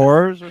Shop of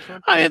Horrors or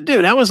something?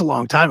 Dude, that was a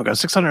long time ago.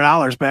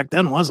 $600 back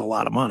then was a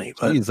lot of money.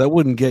 But jeez, that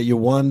wouldn't get you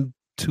one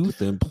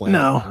tooth implant.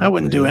 No, that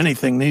wouldn't do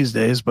anything these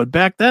days. But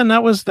back then,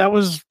 that was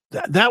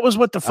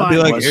what the fine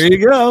was. Here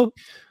you go.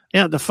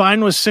 Yeah, the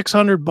fine was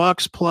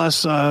 $600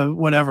 plus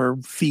whatever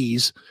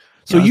fees.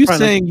 So you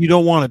saying you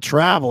don't want to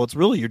travel? It's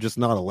really you're just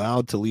not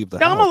allowed to leave the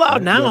house. I'm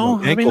allowed now.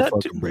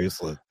 Fucking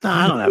bracelet. No,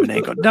 I don't have an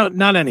ankle. No,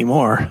 not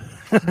anymore.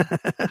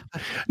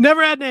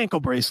 Never had an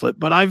ankle bracelet,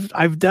 but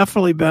I've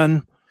definitely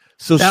been.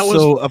 So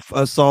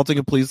assaulting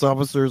a police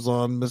officer is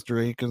on Mr.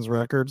 Aiken's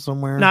record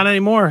somewhere. Not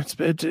anymore.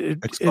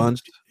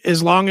 Expunged.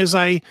 As long as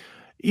I,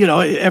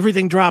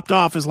 everything dropped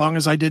off. As long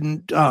as I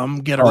didn't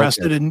get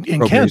arrested in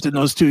Kent in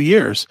those 2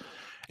 years,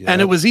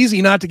 and it was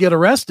easy not to get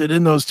arrested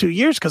in those 2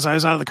 years because I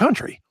was out of the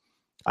country.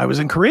 I was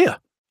in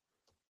Korea.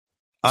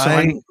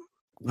 I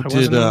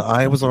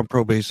was on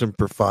probation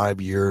for 5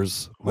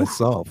 years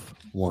myself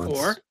once.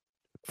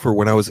 For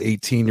when I was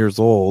 18 years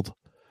old.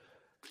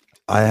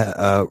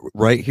 I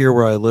right here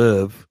where I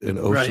live in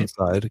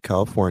Oceanside,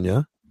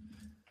 California,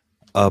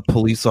 a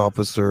police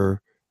officer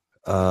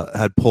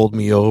had pulled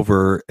me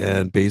over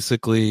and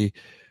basically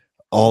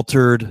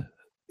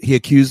he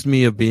accused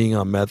me of being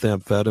on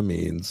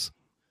methamphetamines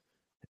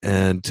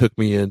and took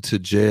me into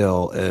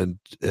jail and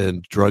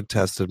drug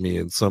tested me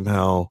and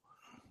somehow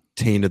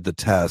tainted the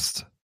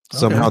test. Okay.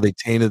 Somehow they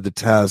tainted the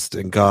test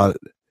and got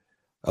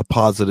a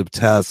positive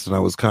test, and I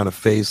was kind of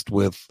faced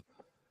with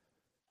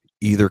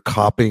either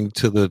copping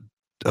to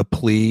a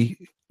plea,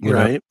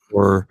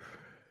 or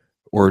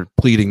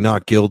pleading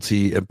not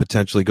guilty and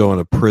potentially going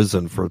to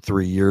prison for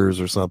 3 years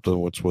or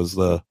something, which was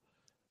the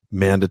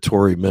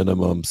mandatory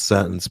minimum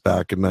sentence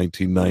back in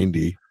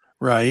 1990.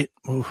 Right.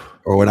 Oof.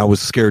 Or when I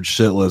was scared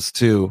shitless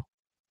too,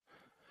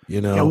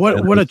 Yeah,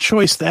 what a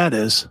choice that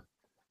is.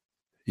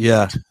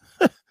 Yeah.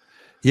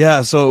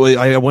 Yeah. So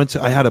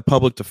I had a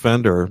public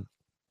defender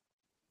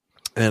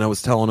and I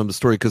was telling him the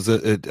story because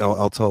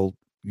I'll tell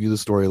you the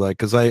story, like,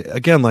 because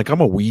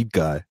I'm a weed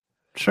guy.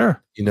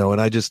 Sure.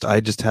 And I just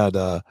had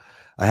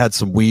I had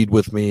some weed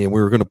with me, and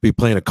we were going to be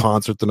playing a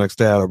concert the next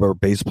day. I had our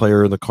bass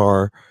player in the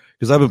car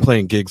because I've been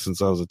playing gigs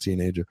since I was a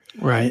teenager.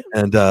 Right.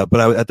 And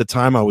but at the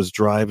time I was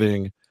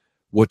driving,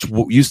 what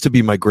used to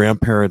be my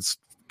grandparents'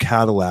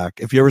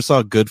 Cadillac. If you ever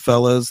saw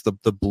Goodfellas,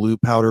 the blue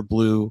powder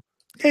blue,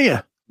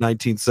 yeah,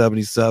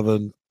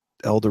 1977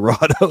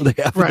 Eldorado, they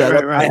have right.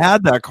 I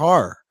had that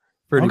car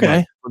pretty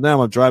much. But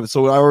now I'm driving,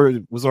 so I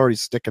was already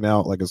sticking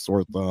out like a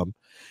sore thumb,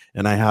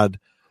 and I had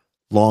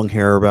long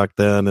hair back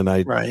then, and I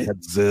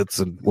had zits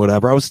and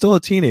whatever. I was still a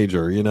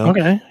teenager, you know.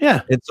 Okay,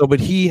 yeah. And so, but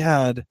he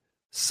had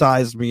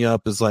sized me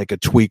up as like a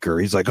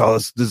tweaker. He's like, "Oh,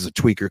 this is a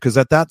tweaker," because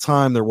at that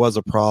time there was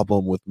a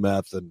problem with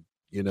meth and,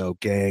 you know,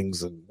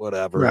 gangs and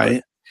whatever. Right.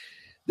 But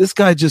this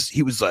guy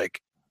he was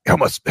like, how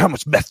much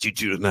meth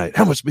did you do tonight?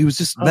 How much? He was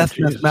just meth.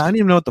 I didn't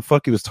even know what the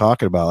fuck he was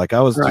talking about. Like,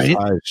 I was just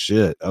high as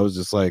shit. I was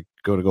just like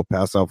going to go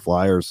pass out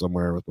flyers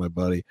somewhere with my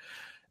buddy,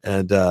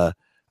 and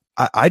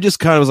I just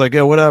kind of was like,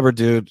 yeah, whatever,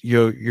 dude.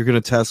 You're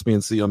gonna test me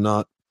and see I'm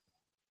not.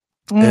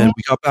 Mm-hmm. And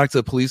we got back to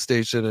the police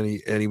station,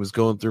 and he was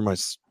going through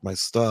my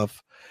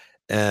stuff,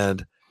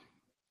 and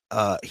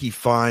he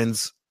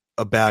finds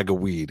a bag of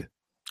weed.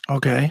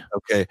 Okay.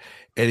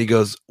 And he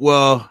goes,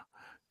 well,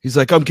 he's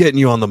like, I'm getting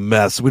you on the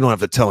mess. We don't have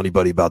to tell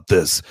anybody about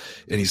this.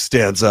 And he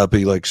stands up.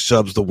 He like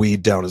shoves the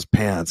weed down his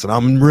pants. And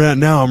I'm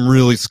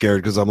really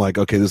scared because I'm like,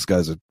 okay, this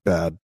guy's a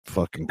bad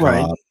fucking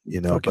cop,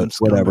 you know, fucking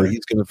but whatever.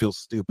 He's going to feel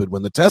stupid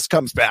when the test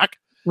comes back.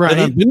 Right.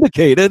 And I'm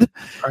vindicated.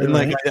 And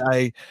like,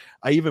 I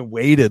even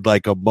waited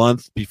like a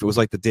month before. It was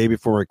like the day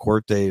before my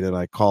court date. And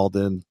I called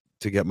in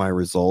to get my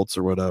results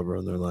or whatever.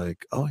 And they're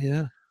like, oh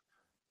yeah,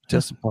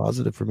 tested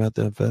positive for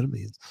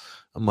methamphetamines.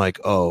 I'm like,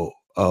 oh,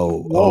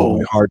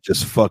 my heart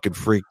just fucking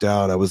freaked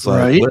out. I was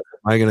like, what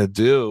am I gonna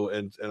do?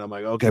 And I'm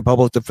like, okay,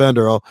 public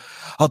defender,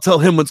 I'll tell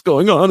him what's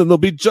going on and there'll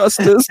be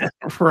justice.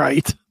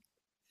 Right.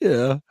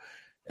 Yeah.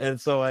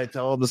 And so I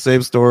tell him the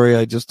same story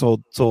I just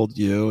told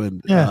you.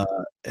 And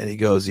and he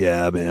goes,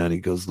 yeah, man. He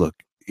goes, look,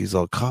 he's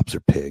all, cops are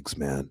pigs,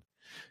 man.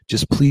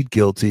 Just plead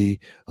guilty.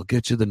 I'll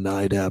get you the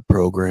NIDAP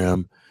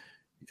program.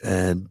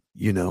 And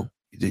you know,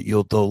 that's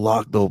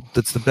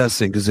the best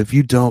thing, because if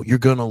you don't, you're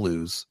gonna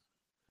lose.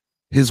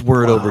 His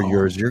word over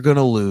yours. You're going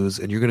to lose,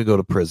 and you're going to go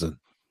to prison.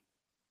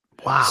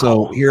 Wow.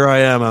 So here I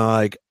am. I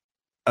like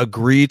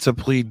agree to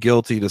plead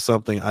guilty to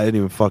something I didn't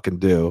even fucking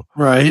do.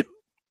 Right.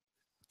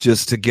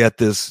 Just to get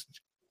this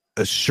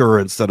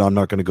assurance that I'm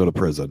not going to go to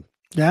prison.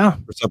 Yeah.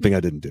 For something I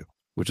didn't do,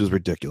 which is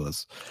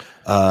ridiculous.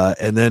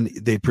 And then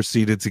they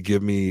proceeded to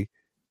give me,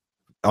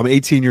 I'm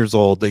 18 years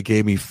old. They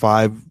gave me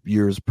 5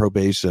 years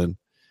probation,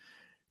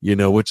 you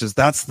know,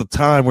 that's the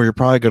time where you're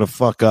probably going to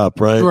fuck up.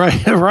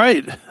 Right.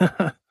 Right.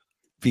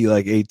 Be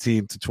like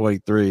 18 to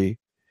 23,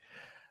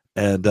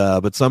 and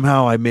but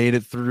somehow I made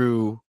it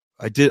through.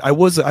 I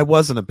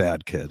wasn't a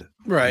bad kid,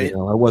 right? You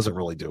know, I wasn't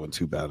really doing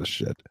too bad of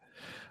shit.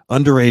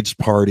 Underage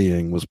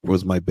partying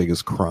was my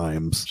biggest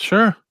crimes.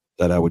 Sure,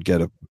 that I would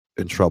get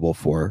in trouble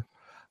for.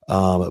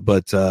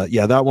 But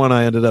yeah, that one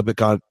it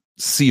got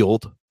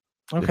sealed.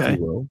 Okay, if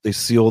you will. They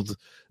sealed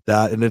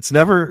that, and it's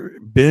never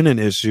been an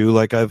issue.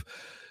 Like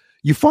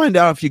you find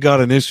out if you got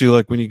an issue,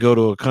 like when you go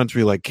to a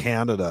country like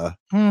Canada.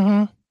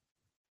 Mm-hmm.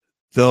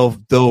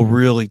 They'll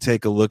really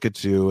take a look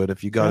at you, and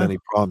if you got any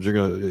problems,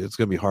 it's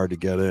gonna be hard to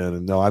get in.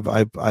 And no,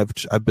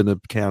 I've been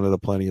to Canada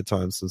plenty of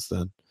times since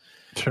then.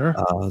 Sure.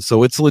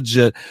 So it's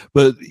legit,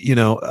 but you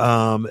know,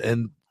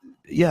 and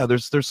yeah,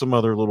 there's some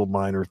other little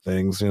minor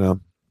things, you know,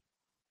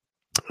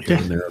 here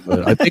and there,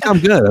 but I think I'm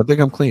good. I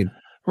think I'm clean.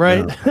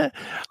 Right. Yeah.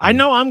 I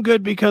know I'm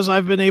good because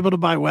I've been able to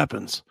buy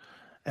weapons.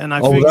 And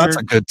that's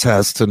a good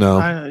test to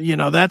know. You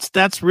know,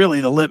 that's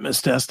really the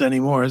litmus test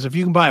anymore. Is if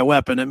you can buy a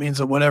weapon, it means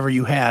that whatever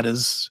you had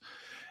is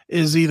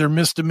either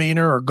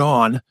misdemeanor or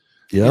gone.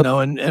 Yep. You know,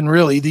 and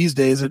really these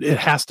days it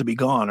has to be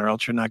gone, or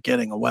else you're not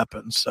getting a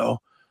weapon. So,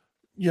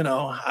 you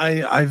know,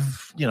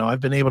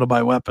 I've been able to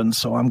buy weapons,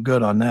 so I'm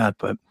good on that.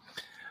 But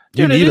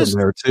you need them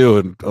there too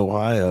in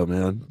Ohio,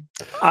 man.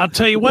 I'll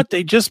tell you what,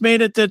 they just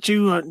made it that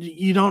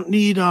you don't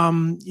need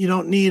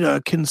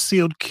a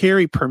concealed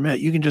carry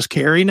permit. You can just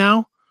carry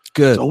now.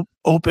 Good.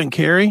 Open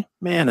carry,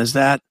 man. Is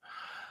that?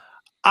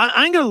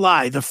 I ain't gonna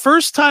lie. The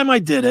first time I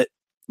did it,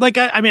 like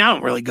I mean, I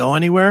don't really go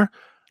anywhere,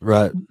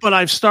 right? But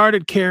I've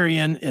started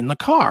carrying in the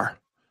car,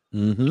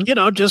 you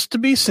know, just to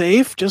be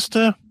safe. Just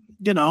to,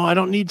 you know, I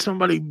don't need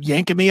somebody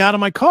yanking me out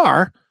of my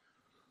car,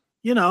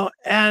 you know.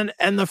 And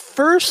the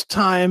first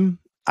time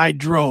I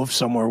drove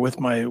somewhere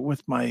with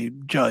my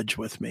judge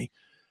with me,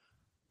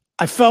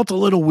 I felt a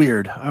little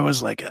weird. I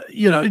was like,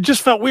 you know, it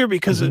just felt weird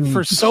because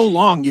for so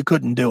long you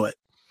couldn't do it.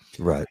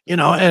 Right. You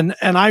know, and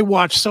I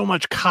watch so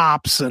much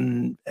cops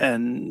and,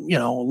 you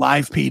know,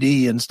 live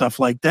PD and stuff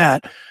like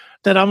that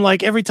I'm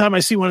like, every time I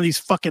see one of these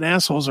fucking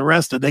assholes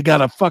arrested, they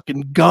got a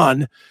fucking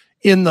gun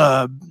in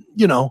the,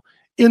 you know,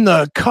 in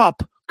the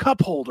cup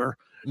holder,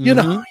 you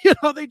know,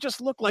 they just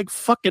look like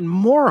fucking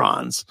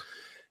morons.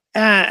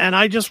 And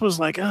I just was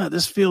like,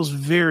 this feels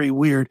very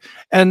weird.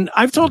 And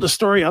I've told the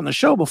story on the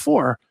show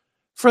before.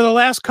 For the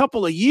last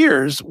couple of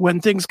years, when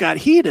things got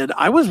heated,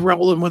 I was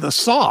rolling with a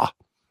saw.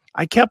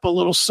 I kept a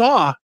little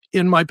saw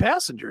in my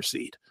passenger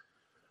seat,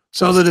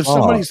 so that if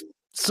somebody's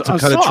to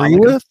cut a tree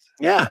with,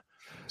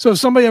 so if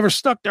somebody ever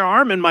stuck their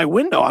arm in my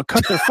window, I'll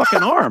cut their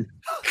fucking arm.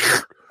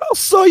 I'll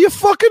saw your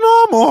fucking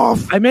arm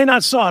off. I may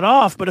not saw it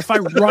off, but if I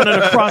run it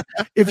across,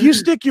 if you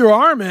stick your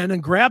arm in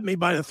and grab me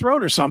by the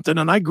throat or something,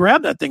 and I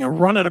grab that thing and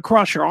run it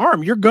across your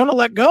arm, you're gonna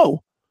let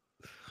go.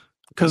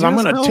 Because I'm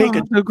gonna take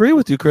it. I agree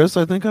with you, Chris.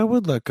 I think I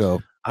would let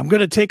go. I'm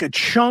gonna take a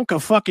chunk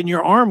of fucking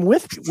your arm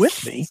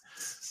with me.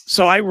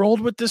 So I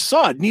rolled with this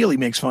saw. Neely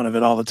makes fun of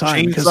it all the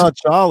time. Chainsaw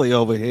Charlie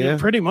over here.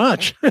 Pretty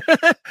much,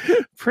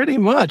 pretty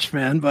much,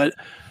 man. But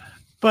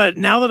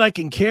now that I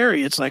can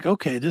carry, it's like,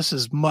 okay, this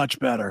is much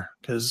better.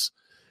 Because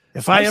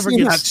if I ever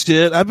get that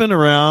shit, I've been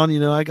around.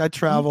 I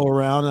travel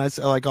around, and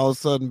I like all of a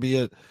sudden be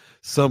at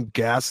some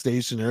gas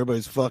station.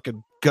 Everybody's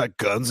fucking got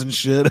guns and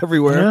shit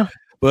everywhere. Yeah.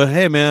 But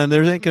hey, man,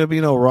 there ain't gonna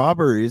be no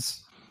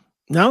robberies.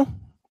 No.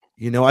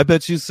 I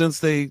bet you since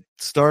they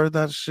started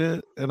that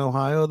shit in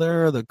Ohio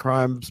there, the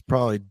crime's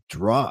probably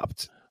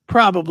dropped.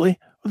 Probably.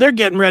 They're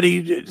getting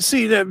ready.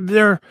 See,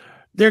 they're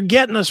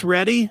getting us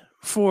ready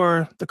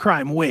for the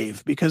crime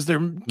wave because their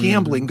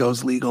gambling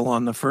goes legal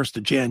on the 1st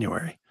of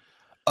January.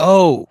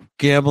 Oh,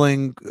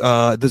 gambling.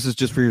 This is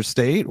just for your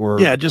state, or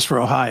just for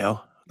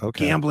Ohio.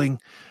 Okay. Gambling.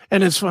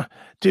 And it's fun.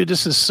 Dude,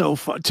 this is so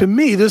fun. To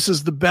me, this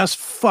is the best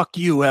fuck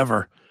you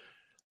ever.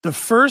 The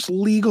first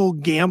legal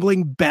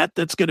gambling bet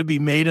that's going to be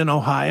made in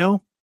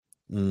Ohio,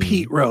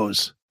 Pete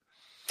Rose.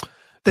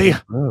 They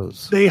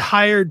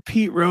hired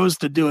Pete Rose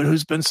to do it,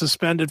 who's been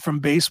suspended from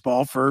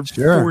baseball for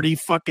 40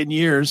 fucking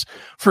years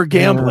for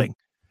gambling.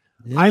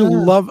 Yeah. I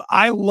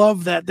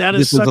love that. That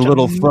this is such a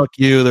little fuck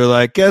you. They're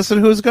like, guessing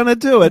who's going to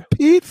do it?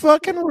 Pete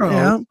fucking Rose.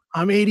 Yeah,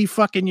 I'm 80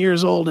 fucking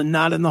years old and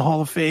not in the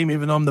Hall of Fame,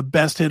 even though I'm the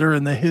best hitter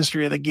in the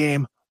history of the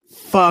game.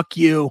 Fuck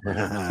you.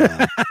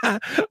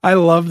 I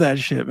love that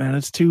shit, man.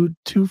 It's too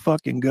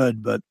fucking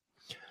good. But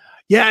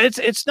yeah,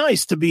 it's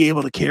nice to be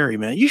able to carry,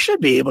 man. You should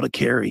be able to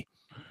carry.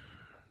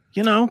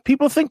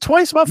 People think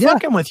twice about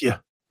fucking with you.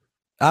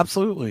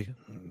 Absolutely.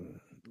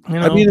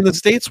 I mean, in the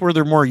States where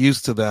they're more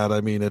used to that,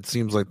 I mean, it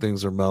seems like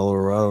things are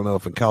mellower. I don't know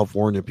if in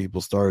California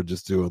people started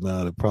just doing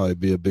that. It'd probably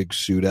be a big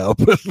shootout.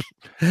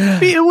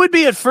 It would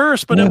be at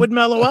first, but it would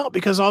mellow out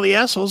because all the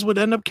assholes would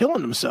end up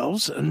killing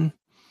themselves. And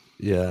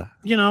yeah,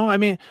 I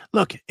mean,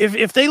 look,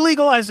 if they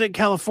legalized it in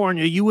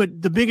California,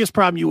 the biggest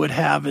problem you would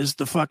have is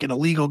the fucking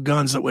illegal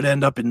guns that would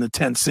end up in the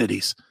tent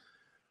cities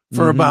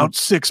for about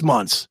 6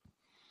 months.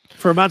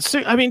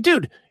 I mean,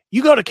 dude,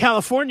 you go to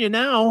California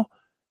now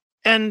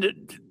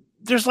and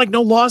there's like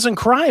no laws and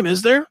crime,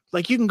 is there?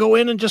 Like you can go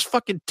in and just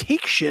fucking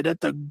take shit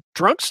at the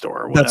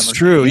drugstore or whatever. That's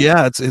true.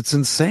 Yeah, it's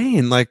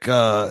insane. Like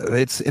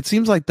it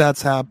seems like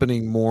that's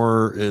happening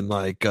more in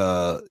like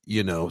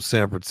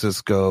San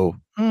Francisco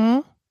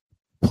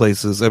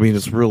places. I mean,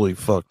 it's really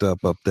fucked up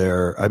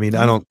there. I mean,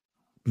 I don't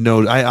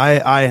know.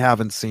 I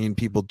haven't seen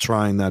people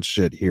trying that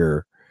shit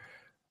here.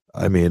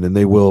 I mean, and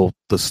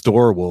the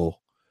store will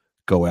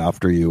go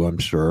after you, I'm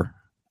sure.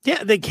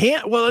 Yeah, they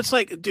can't. Well, it's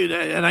like, dude,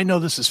 and I know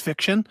this is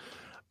fiction,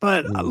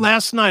 but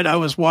last night I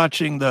was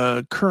watching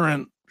the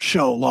current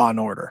show Law and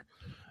Order.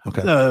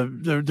 Okay.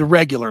 The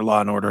regular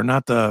Law and Order,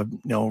 not the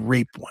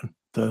rape one.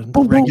 The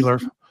regular.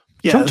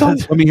 Yeah.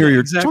 Let me hear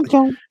your exactly.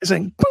 It's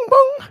saying boom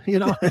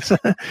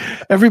boom.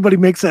 Everybody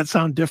makes that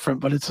sound different,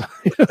 but it's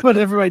but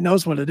everybody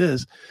knows what it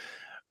is.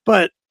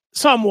 But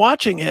so I'm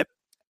watching it,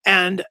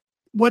 and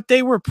what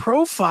they were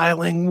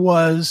profiling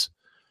was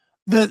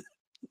that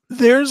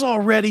there's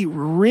already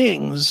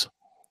rings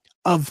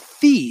of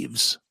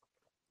thieves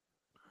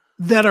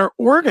that are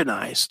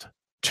organized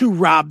to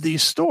rob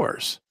these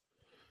stores.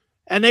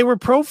 And they were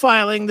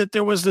profiling that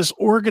there was this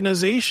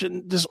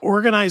organization, this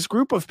organized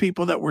group of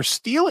people that were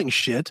stealing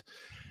shit.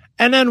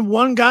 And then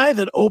one guy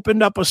that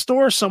opened up a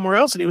store somewhere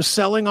else and he was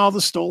selling all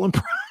the stolen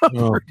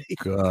property.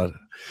 Oh, God.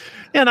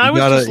 And I was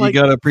just like,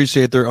 you got to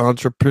appreciate their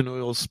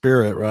entrepreneurial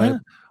spirit, right? Yeah.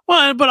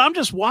 Well, but I'm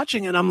just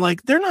watching it. I'm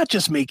like, they're not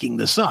just making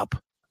this up.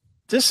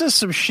 This is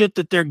some shit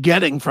that they're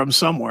getting from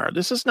somewhere.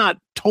 This is not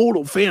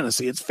total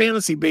fantasy. It's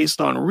fantasy based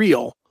on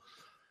real.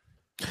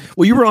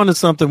 Well, you were onto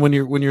something when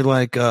you're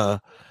like,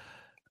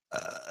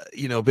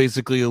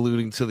 basically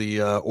alluding to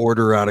the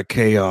order out of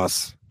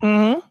chaos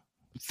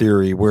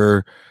theory,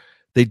 where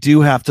they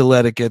do have to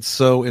let it get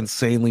so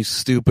insanely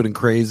stupid and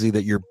crazy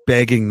that you're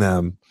begging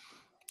them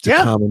to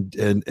come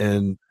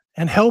and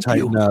help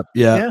tighten you up.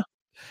 Yeah.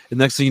 And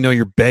next thing you know,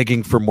 you're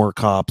begging for more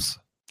cops.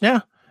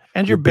 Yeah.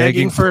 And you're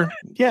begging for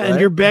right? And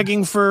you're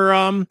begging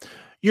for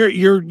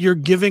you're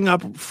giving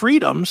up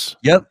freedoms.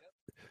 Yep.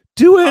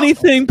 Do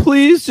anything,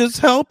 please. Just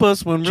help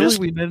us when really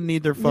we didn't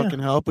need their fucking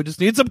help. We just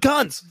need some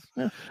guns.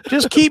 Yeah.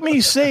 Just keep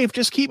me safe.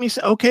 Just keep me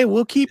safe. Okay,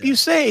 we'll keep you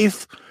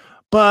safe.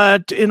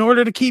 But in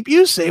order to keep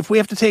you safe, we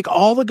have to take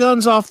all the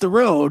guns off the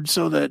road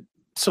so that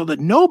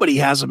nobody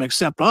has them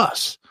except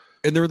us.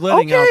 And they're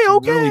letting out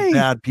some really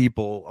bad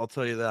people. I'll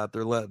tell you that.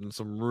 They're letting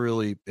some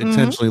really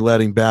intentionally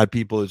letting bad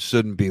people that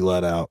shouldn't be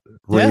let out.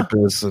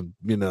 Rapists and,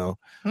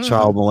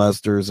 child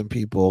molesters and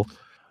people.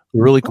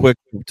 They're really quick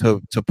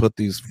to put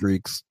these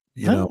freaks,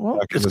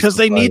 it's because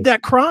they need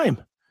that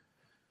crime.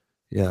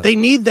 Yeah. They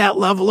need that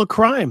level of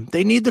crime.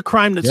 They need the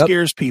crime that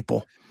scares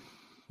people.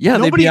 Yeah,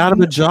 they'd be out of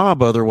a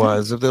job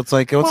otherwise. If it's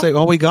like, let's say,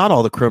 we got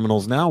all the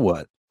criminals. Now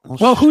what?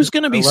 Well, who's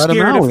going to be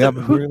scared?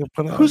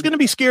 Who's going to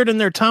be scared in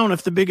their town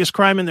if the biggest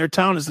crime in their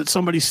town is that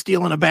somebody's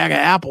stealing a bag of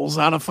apples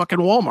out of fucking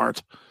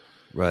Walmart?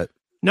 Right.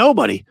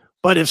 Nobody.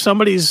 But if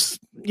somebody's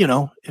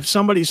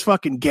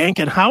fucking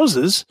ganking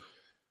houses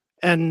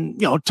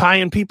and,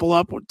 tying people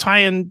up,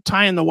 tying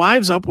the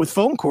wives up with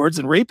phone cords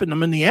and raping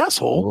them in the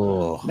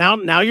asshole,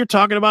 now you're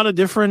talking about a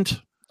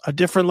different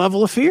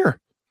level of fear.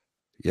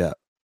 Yeah.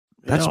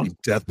 That should be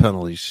death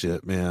penalty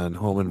shit, man.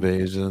 Home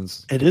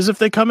invasions. It is if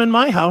they come in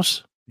my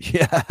house.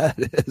 Yeah,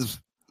 it is.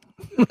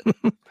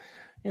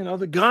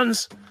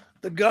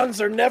 The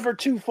guns are never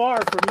too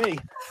far from me.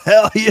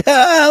 Hell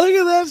yeah. Look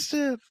at that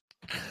shit.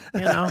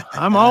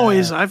 I've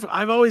always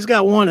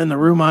got one in the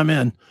room I'm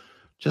in,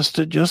 just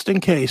in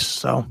case.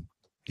 So,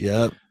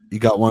 yeah, you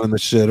got one in the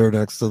shitter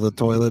next to the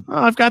toilet.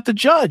 I've got the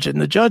judge,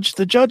 and the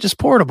judge is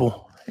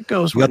portable. It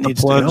goes. You got the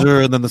plunger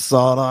and then the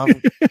sawed off.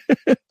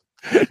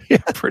 Yeah,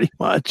 pretty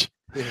much.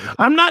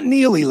 I'm not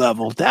Neely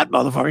level. That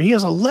motherfucker, he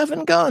has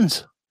 11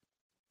 guns.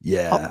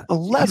 Yeah,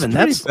 11.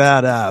 That's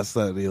badass.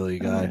 That Neely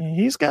guy.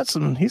 He's got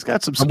some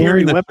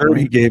scary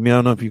weaponry. He gave me. I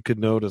don't know if you could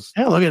notice.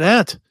 Yeah, look at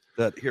that.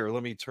 Here,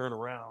 let me turn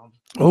around.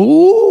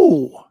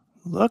 Oh,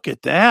 look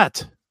at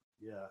that.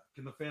 Yeah,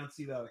 can the fans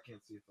see that? I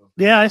can't see it though.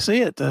 Yeah, I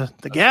see it. The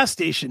gas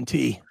station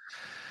tee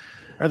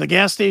or the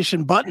gas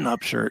station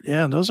button-up shirt.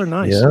 Yeah, those are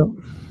nice. Yeah.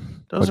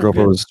 My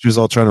girlfriend she was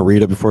all trying to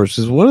read it before.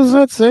 She says, "What does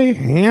that say?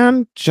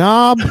 Hand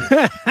job?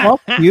 Fuck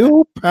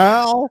you,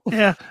 pal."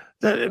 Yeah,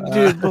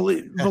 dude.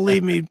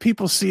 Believe me,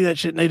 people see that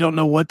shit and they don't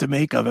know what to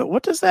make of it.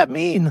 What does that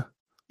mean?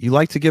 You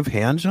like to give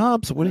hand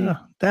jobs? What are you?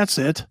 That's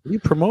it. What are you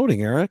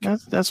promoting, Eric?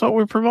 That's what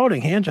we're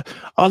promoting. Hand job.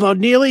 Although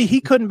Neely,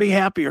 he couldn't be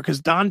happier because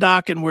Don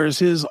Dokken wears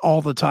his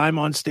all the time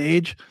on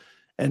stage,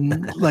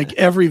 and like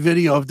every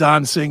video of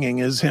Don singing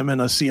is him in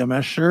a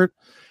CMS shirt,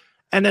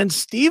 and then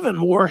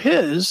Steven wore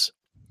his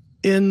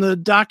in the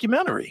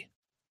documentary.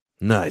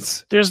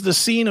 Nice. There's the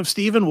scene of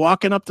Steven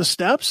walking up the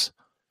steps.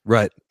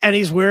 Right. And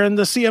he's wearing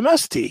the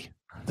CMS tee.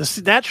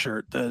 That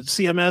shirt, the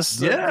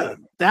CMS. Yeah.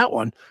 That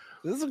one.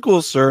 This is a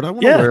cool shirt. I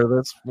want to wear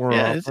this more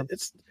often.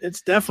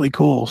 It's definitely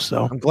cool.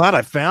 So I'm glad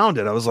I found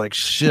it. I was like,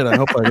 shit, I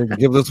hope I didn't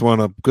give this one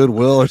a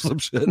Goodwill or some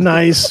shit.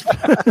 Nice.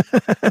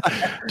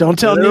 Don't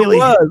tell Neely.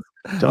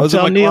 Don't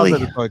tell Neely.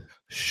 Like,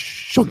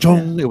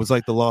 it was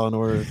like the Law and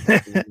Order.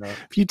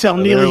 If you tell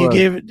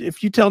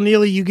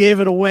Neely you gave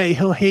it away,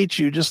 he'll hate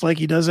you just like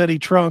he does Eddie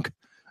Trunk.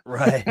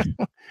 Right.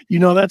 You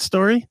know that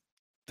story?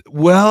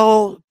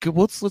 Well,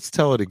 let's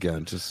tell it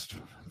again. Just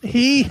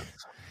he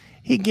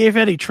gave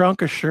Eddie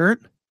Trunk a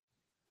shirt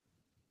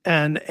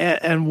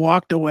and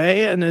walked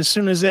away, and as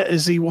soon as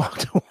he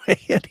walked away,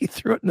 Eddie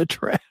threw it in the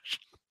trash.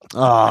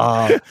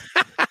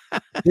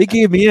 They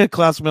gave me a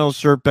Class Metal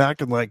shirt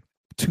back in like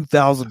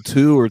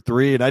 2002 or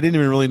 3, and I didn't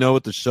even really know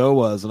what the show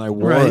was, and I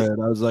wore it.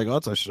 I was like, "Oh,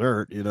 it's a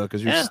shirt,"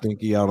 because you're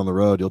stinky out on the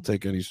road. You'll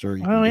take any shirt.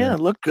 It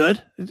looked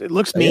good. It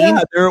looks mean.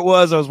 Yeah, there it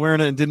was. I was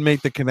wearing it and didn't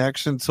make the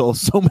connection until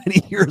so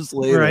many years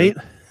later. Right.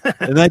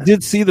 And I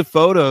did see the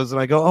photos, and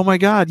I go, "Oh my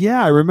god,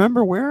 yeah, I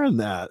remember wearing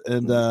that."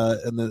 And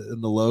the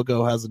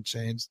logo hasn't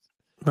changed,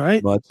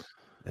 right? But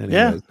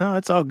yeah, no,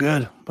 it's all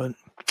good. But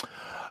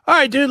all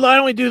right, dude, why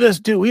don't we do this?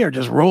 Dude, we are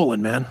just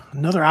rolling, man.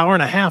 Another hour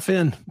and a half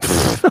in.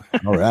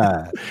 All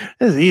right,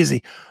 this is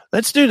easy.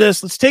 Let's do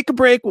this. Let's take a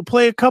break. We'll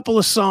play a couple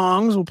of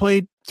songs. We'll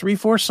play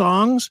 3-4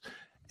 songs,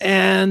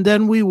 and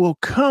then we will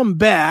come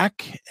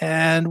back,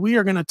 and we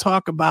are going to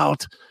talk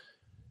about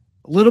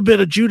a little bit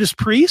of Judas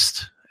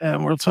Priest.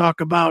 And we'll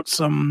talk about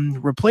some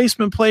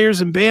replacement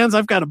players and bands.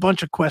 I've got a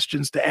bunch of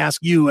questions to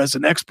ask you as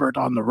an expert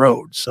on the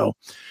road. So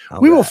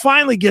we will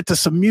finally get to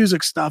some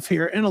music stuff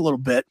here in a little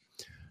bit.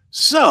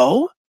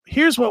 So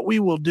here's what we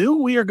will do.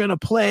 We are going to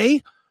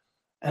play,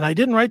 and I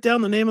didn't write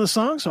down the name of the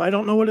song, so I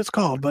don't know what it's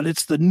called, but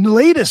it's the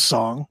latest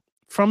song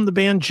from the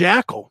band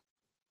Jackal.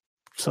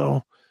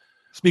 So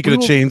speaking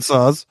of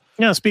chainsaws.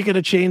 Yeah, speaking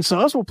of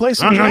chainsaws, we'll play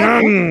some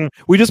Jackal.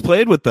 We just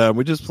played with them.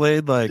 We just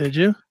played Did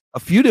you? A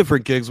few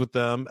different gigs with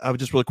them. I was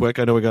just really quick.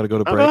 I know we got to go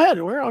to break. Go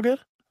ahead. We're all good.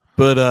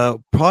 But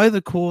probably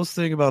the coolest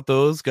thing about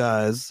those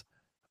guys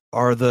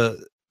are the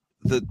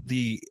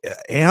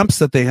amps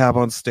that they have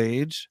on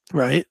stage.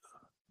 Right.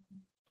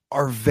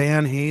 Are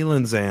Van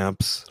Halen's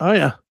amps. Oh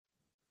yeah.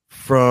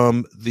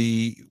 From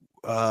the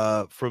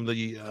what's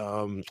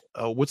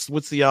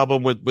the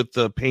album with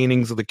the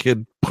paintings of the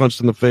kid punched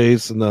in the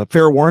face and the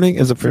Fair Warning?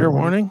 Is it Fair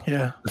Warning?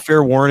 Yeah. The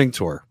Fair Warning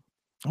tour.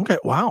 Okay.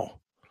 Wow.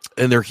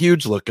 And they're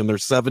huge looking. They're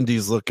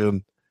 70s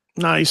looking.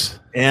 Nice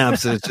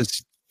amps. And it's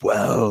just,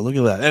 whoa, look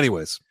at that.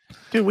 Anyways.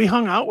 Dude, we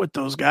hung out with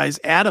those guys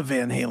at a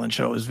Van Halen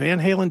show. It was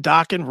Van Halen,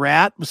 Dokken,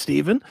 Rat with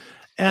Steven,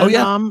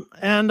 and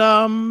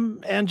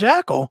and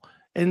Jackal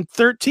in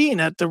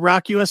 13 at the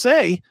Rock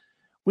USA.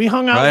 We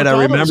hung out. Right.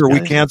 I remember we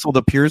canceled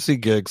a Piercy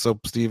gig so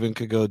Steven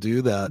could go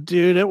do that.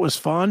 Dude, it was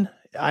fun.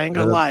 I ain't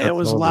gonna lie. It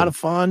was a lot of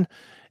fun.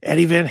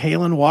 Eddie Van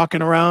Halen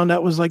walking around.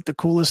 That was like the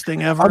coolest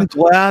thing ever. I'm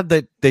glad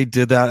that they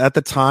did that. At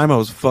the time, I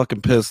was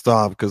fucking pissed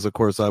off because, of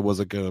course, I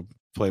wasn't going to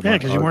play my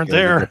because you weren't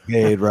there.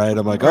 Paid, right?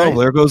 I'm like, Right. oh,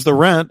 there goes the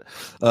rent.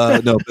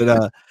 No,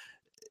 but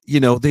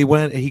they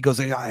went. He goes.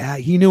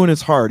 He knew in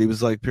his heart. He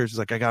was like, Pierce is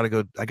like, I gotta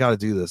go. I gotta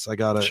do this. I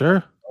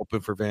gotta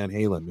open for Van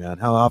Halen, man.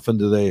 How often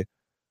do they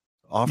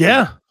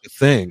offer the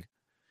thing?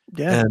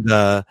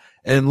 Yeah.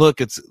 And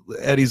look, it's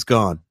Eddie's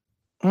gone.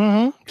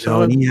 Mm-hmm.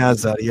 So and he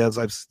has that. He has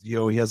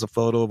a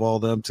photo of all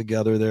them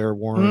together there,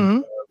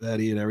 Warren,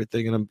 Eddie, and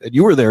everything. And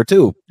you were there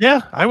too.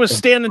 Yeah, I was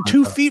standing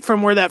 2 feet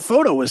from where that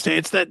photo was.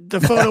 It's that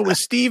the photo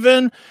was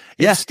Steven.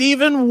 Yeah,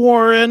 Steven,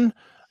 Warren.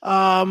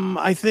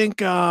 I think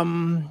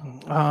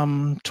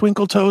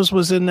Twinkle Toes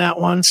was in that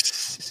one,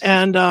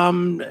 and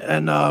Sean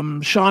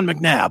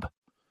McNabb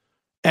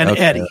and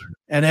Eddie.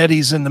 And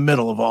Eddie's in the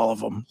middle of all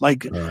of them.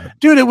 Like,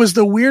 dude, it was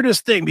the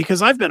weirdest thing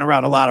because I've been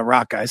around a lot of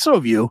rock guys. So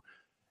have you.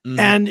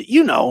 And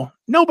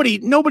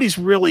nobody's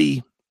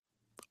really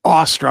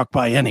awestruck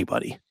by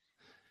anybody.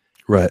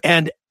 Right.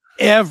 And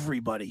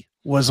everybody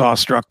was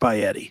awestruck by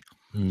Eddie.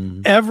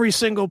 Every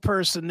single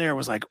person there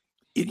was like,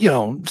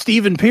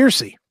 Stephen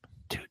Piercy.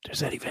 Dude,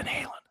 there's Eddie Van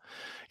Halen.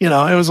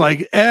 It was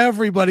like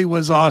everybody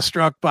was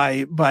awestruck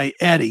by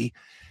Eddie.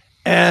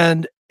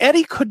 And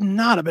Eddie could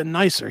not have been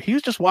nicer. He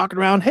was just walking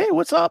around. Hey,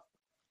 what's up?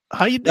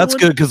 How you doing? That's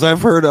good because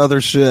I've heard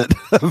other shit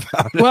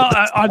about it. Well,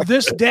 on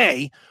this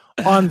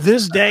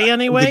day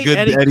anyway,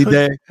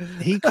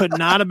 he could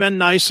not have been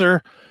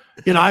nicer.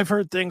 I've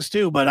heard things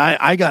too, but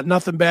I got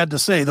nothing bad to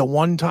say. The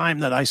one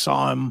time that I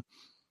saw him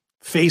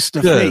face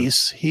to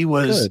face, he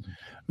was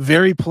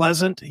very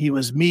pleasant. He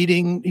would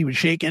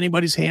shake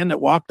anybody's hand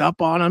that walked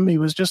up on him. He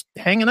was just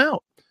hanging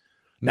out.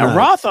 Now,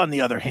 Roth, on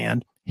the other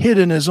hand, hid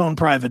in his own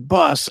private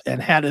bus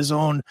and had his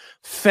own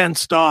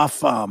fenced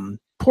off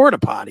porta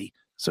potty,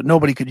 so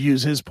nobody could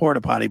use his porta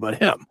potty but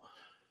him.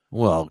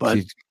 Well,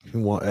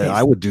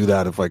 I would do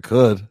that if I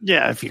could.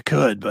 Yeah, if you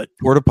could, but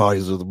porta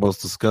potties are the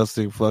most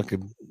disgusting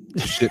fucking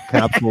shit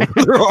capsule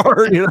there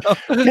are. Yeah,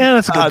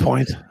 that's a good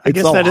point. I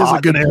guess that is a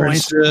good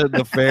point. Shit,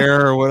 the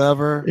fair or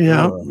whatever.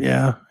 Yeah.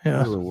 Those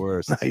are the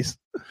worst. Nice.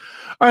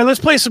 All right, let's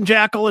play some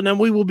Jackal, and then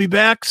we will be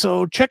back.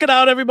 So check it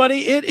out,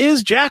 everybody. It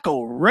is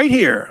Jackal right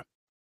here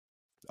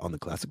on the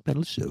Classic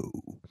Metal Show.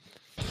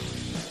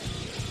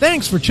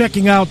 Thanks for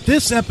checking out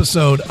this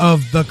episode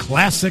of the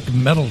Classic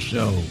Metal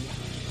Show.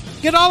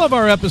 Get all of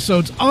our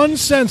episodes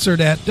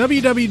uncensored at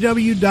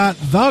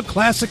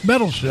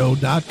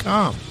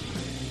www.theclassicmetalshow.com.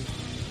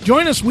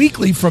 Join us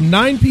weekly from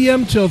 9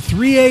 p.m. till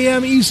 3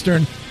 a.m.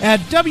 Eastern at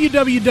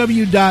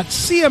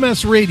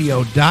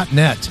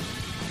www.cmsradio.net.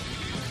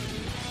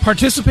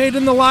 Participate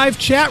in the live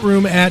chat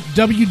room at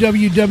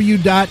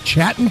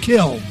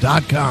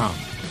www.chatandkill.com.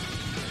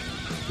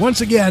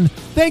 Once again,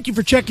 thank you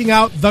for checking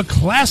out The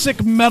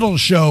Classic Metal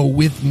Show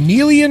with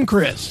Neely and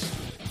Chris.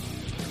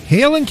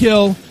 Hail and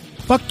kill.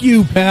 Fuck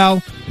you,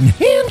 pal. And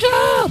hand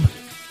job.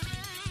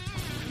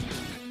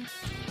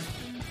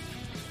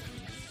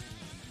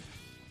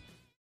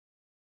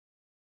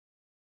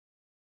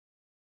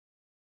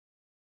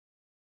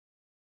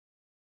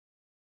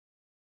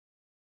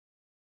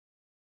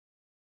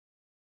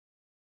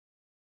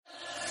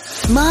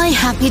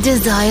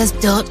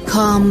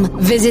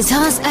 myhappydesires.com. Visit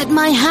us at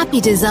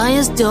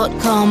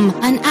myhappydesires.com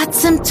and add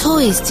some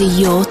toys to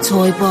your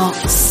toy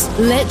box.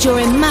 Let your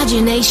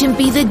imagination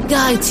be the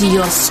guide to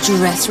your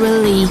stress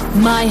relief.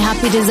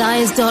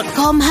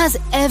 myhappydesires.com has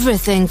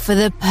everything for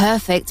the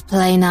perfect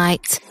play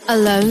night.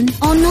 Alone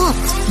or not,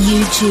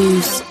 you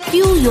choose.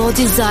 Fuel your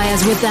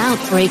desires without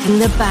breaking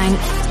the bank.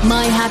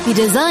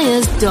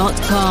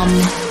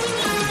 myhappydesires.com.